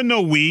 Well, it wasn't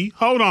no we.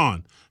 Hold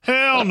on.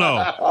 Hell no.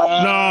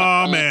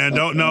 No, man.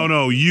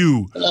 No,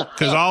 you.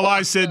 Because all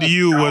I said to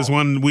you was,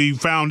 when we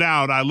found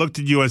out, I looked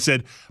at you and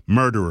said,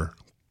 murderer.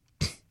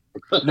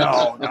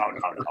 No.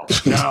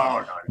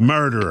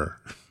 Murderer.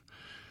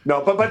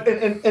 No, but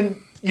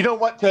you know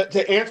what?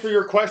 To answer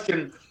your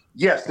question,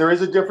 Yes, there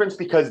is a difference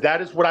because that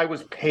is what I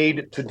was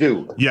paid to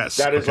do. Yes.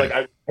 That is like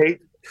I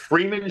paid.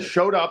 Freeman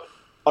showed up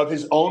of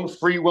his own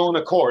free will and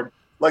accord.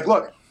 Like,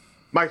 look,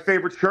 my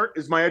favorite shirt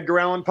is my Edgar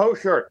Allan Poe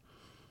shirt.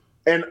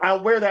 And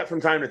I'll wear that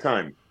from time to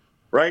time,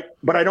 right?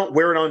 But I don't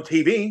wear it on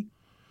TV.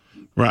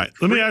 Right.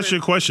 Let me ask you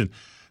a question.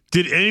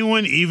 Did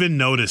anyone even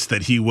notice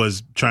that he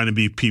was trying to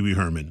be Pee Wee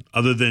Herman?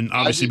 Other than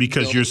obviously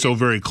because you're so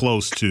very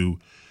close to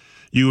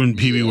you and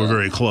Pee Wee were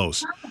very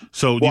close.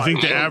 So do you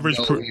think the average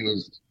I thought he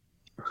was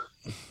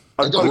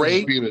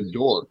being a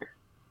dork.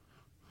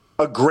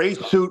 A gray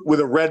suit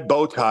with a red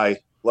bow tie,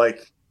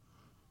 like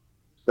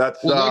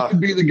that's. Well, that could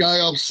be the guy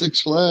off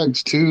Six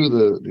Flags too,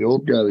 the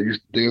old guy that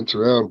used to dance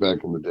around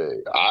back in the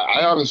day.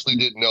 I honestly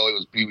didn't know it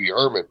was Pee Wee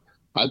Herman.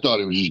 I thought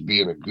he was just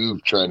being a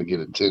goof, trying to get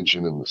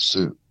attention in the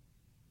suit.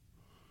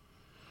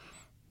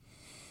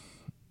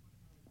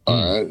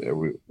 All right,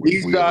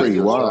 he's pretty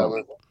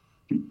wild.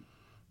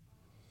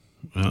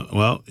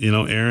 Well,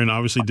 Aaron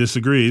obviously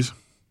disagrees.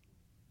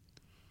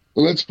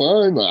 Well, that's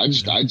fine. I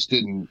just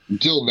didn't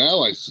until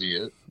now. I see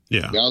it.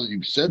 Yeah. Now that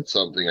you've said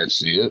something, I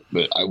see it.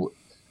 But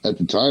at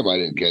the time, I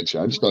didn't catch it.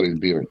 I just thought he was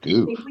being a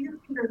goof.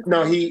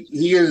 No, he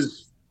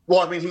is.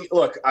 Well, I mean,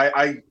 look.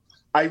 I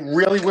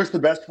really wish the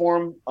best for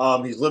him.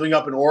 He's living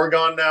up in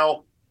Oregon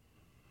now.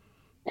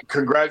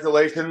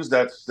 Congratulations.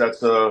 That's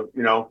a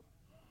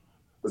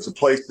it's a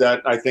place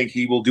that I think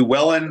he will do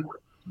well in.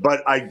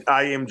 But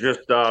I am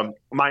just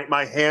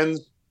my hands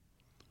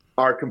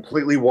are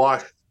completely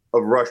washed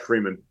of Rush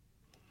Freeman.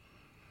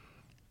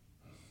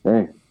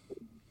 Hey.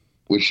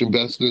 Wish him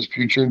best in his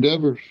future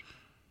endeavors.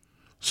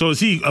 So is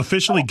he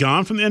officially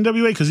gone from the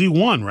NWA? Because he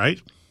won,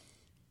 right?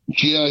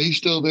 Yeah, he's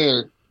still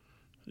there.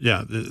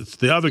 Yeah,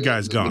 the other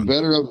guy's gone. The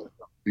better of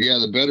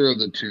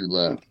the two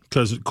left.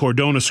 Because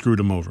Cardona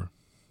screwed him over.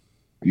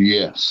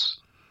 Yes.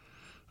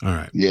 All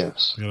right.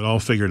 Yes. We got it all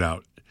figured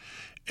out.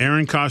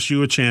 Aaron cost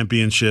you a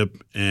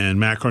championship, and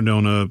Matt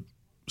Cardona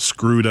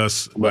screwed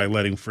us by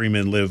letting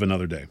Freeman live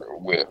another day.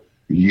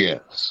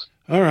 Yes.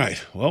 All right.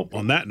 Well,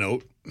 on that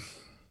note,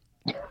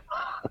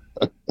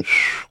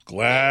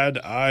 glad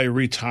I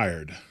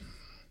retired.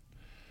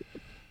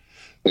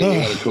 And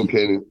you had a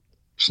cocaine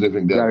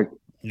sniffing down.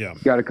 Yeah.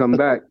 You got to come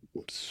back.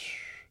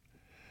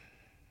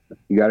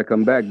 You got to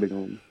come back, big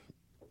homie.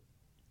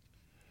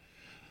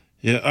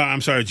 Yeah, I'm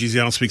sorry, GZ,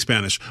 I don't speak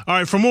Spanish. All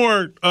right, for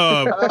more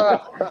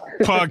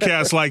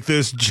podcasts like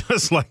this,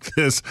 just like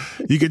this,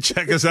 you can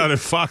check us out at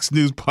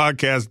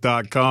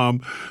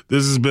foxnewspodcast.com.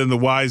 This has been The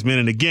Wise Men.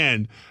 And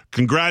again,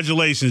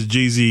 congratulations,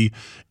 GZ,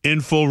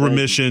 in full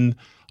remission.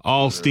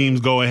 All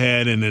steams go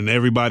ahead, and then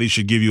everybody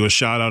should give you a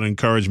shout-out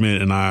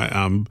encouragement. And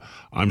I'm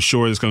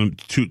sure it's going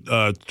to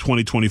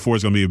 2024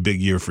 is going to be a big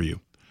year for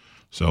you.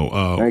 So,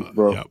 thanks,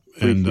 bro. Yeah.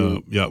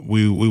 And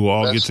we will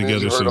all get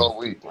together soon. All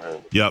week,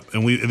 man. Yep,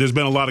 and there's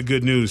been a lot of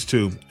good news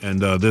too,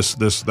 and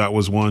that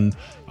was one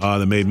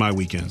that made my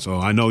weekend. So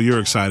I know you're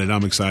excited.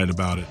 I'm excited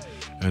about it.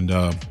 And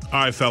all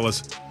right,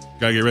 fellas,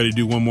 gotta get ready to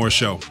do one more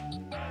show.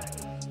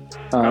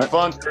 Have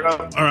fun.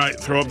 All right,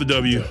 throw up the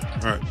W.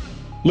 All right.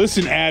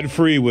 Listen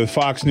ad-free with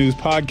Fox News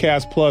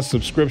Podcast Plus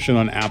subscription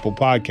on Apple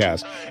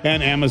Podcasts,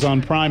 and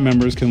Amazon Prime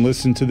members can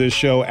listen to this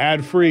show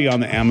ad-free on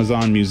the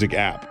Amazon Music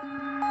app.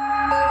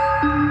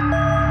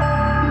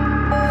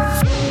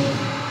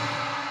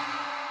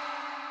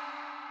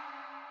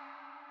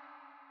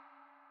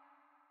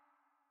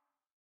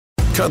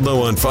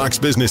 Kudlow on Fox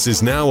Business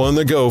is now on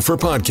the go for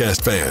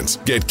podcast fans.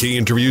 Get key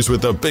interviews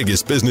with the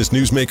biggest business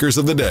newsmakers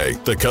of the day.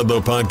 The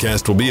Kudlow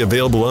Podcast will be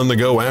available on the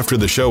go after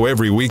the show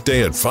every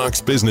weekday at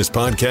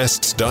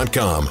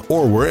foxbusinesspodcasts.com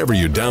or wherever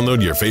you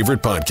download your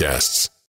favorite podcasts.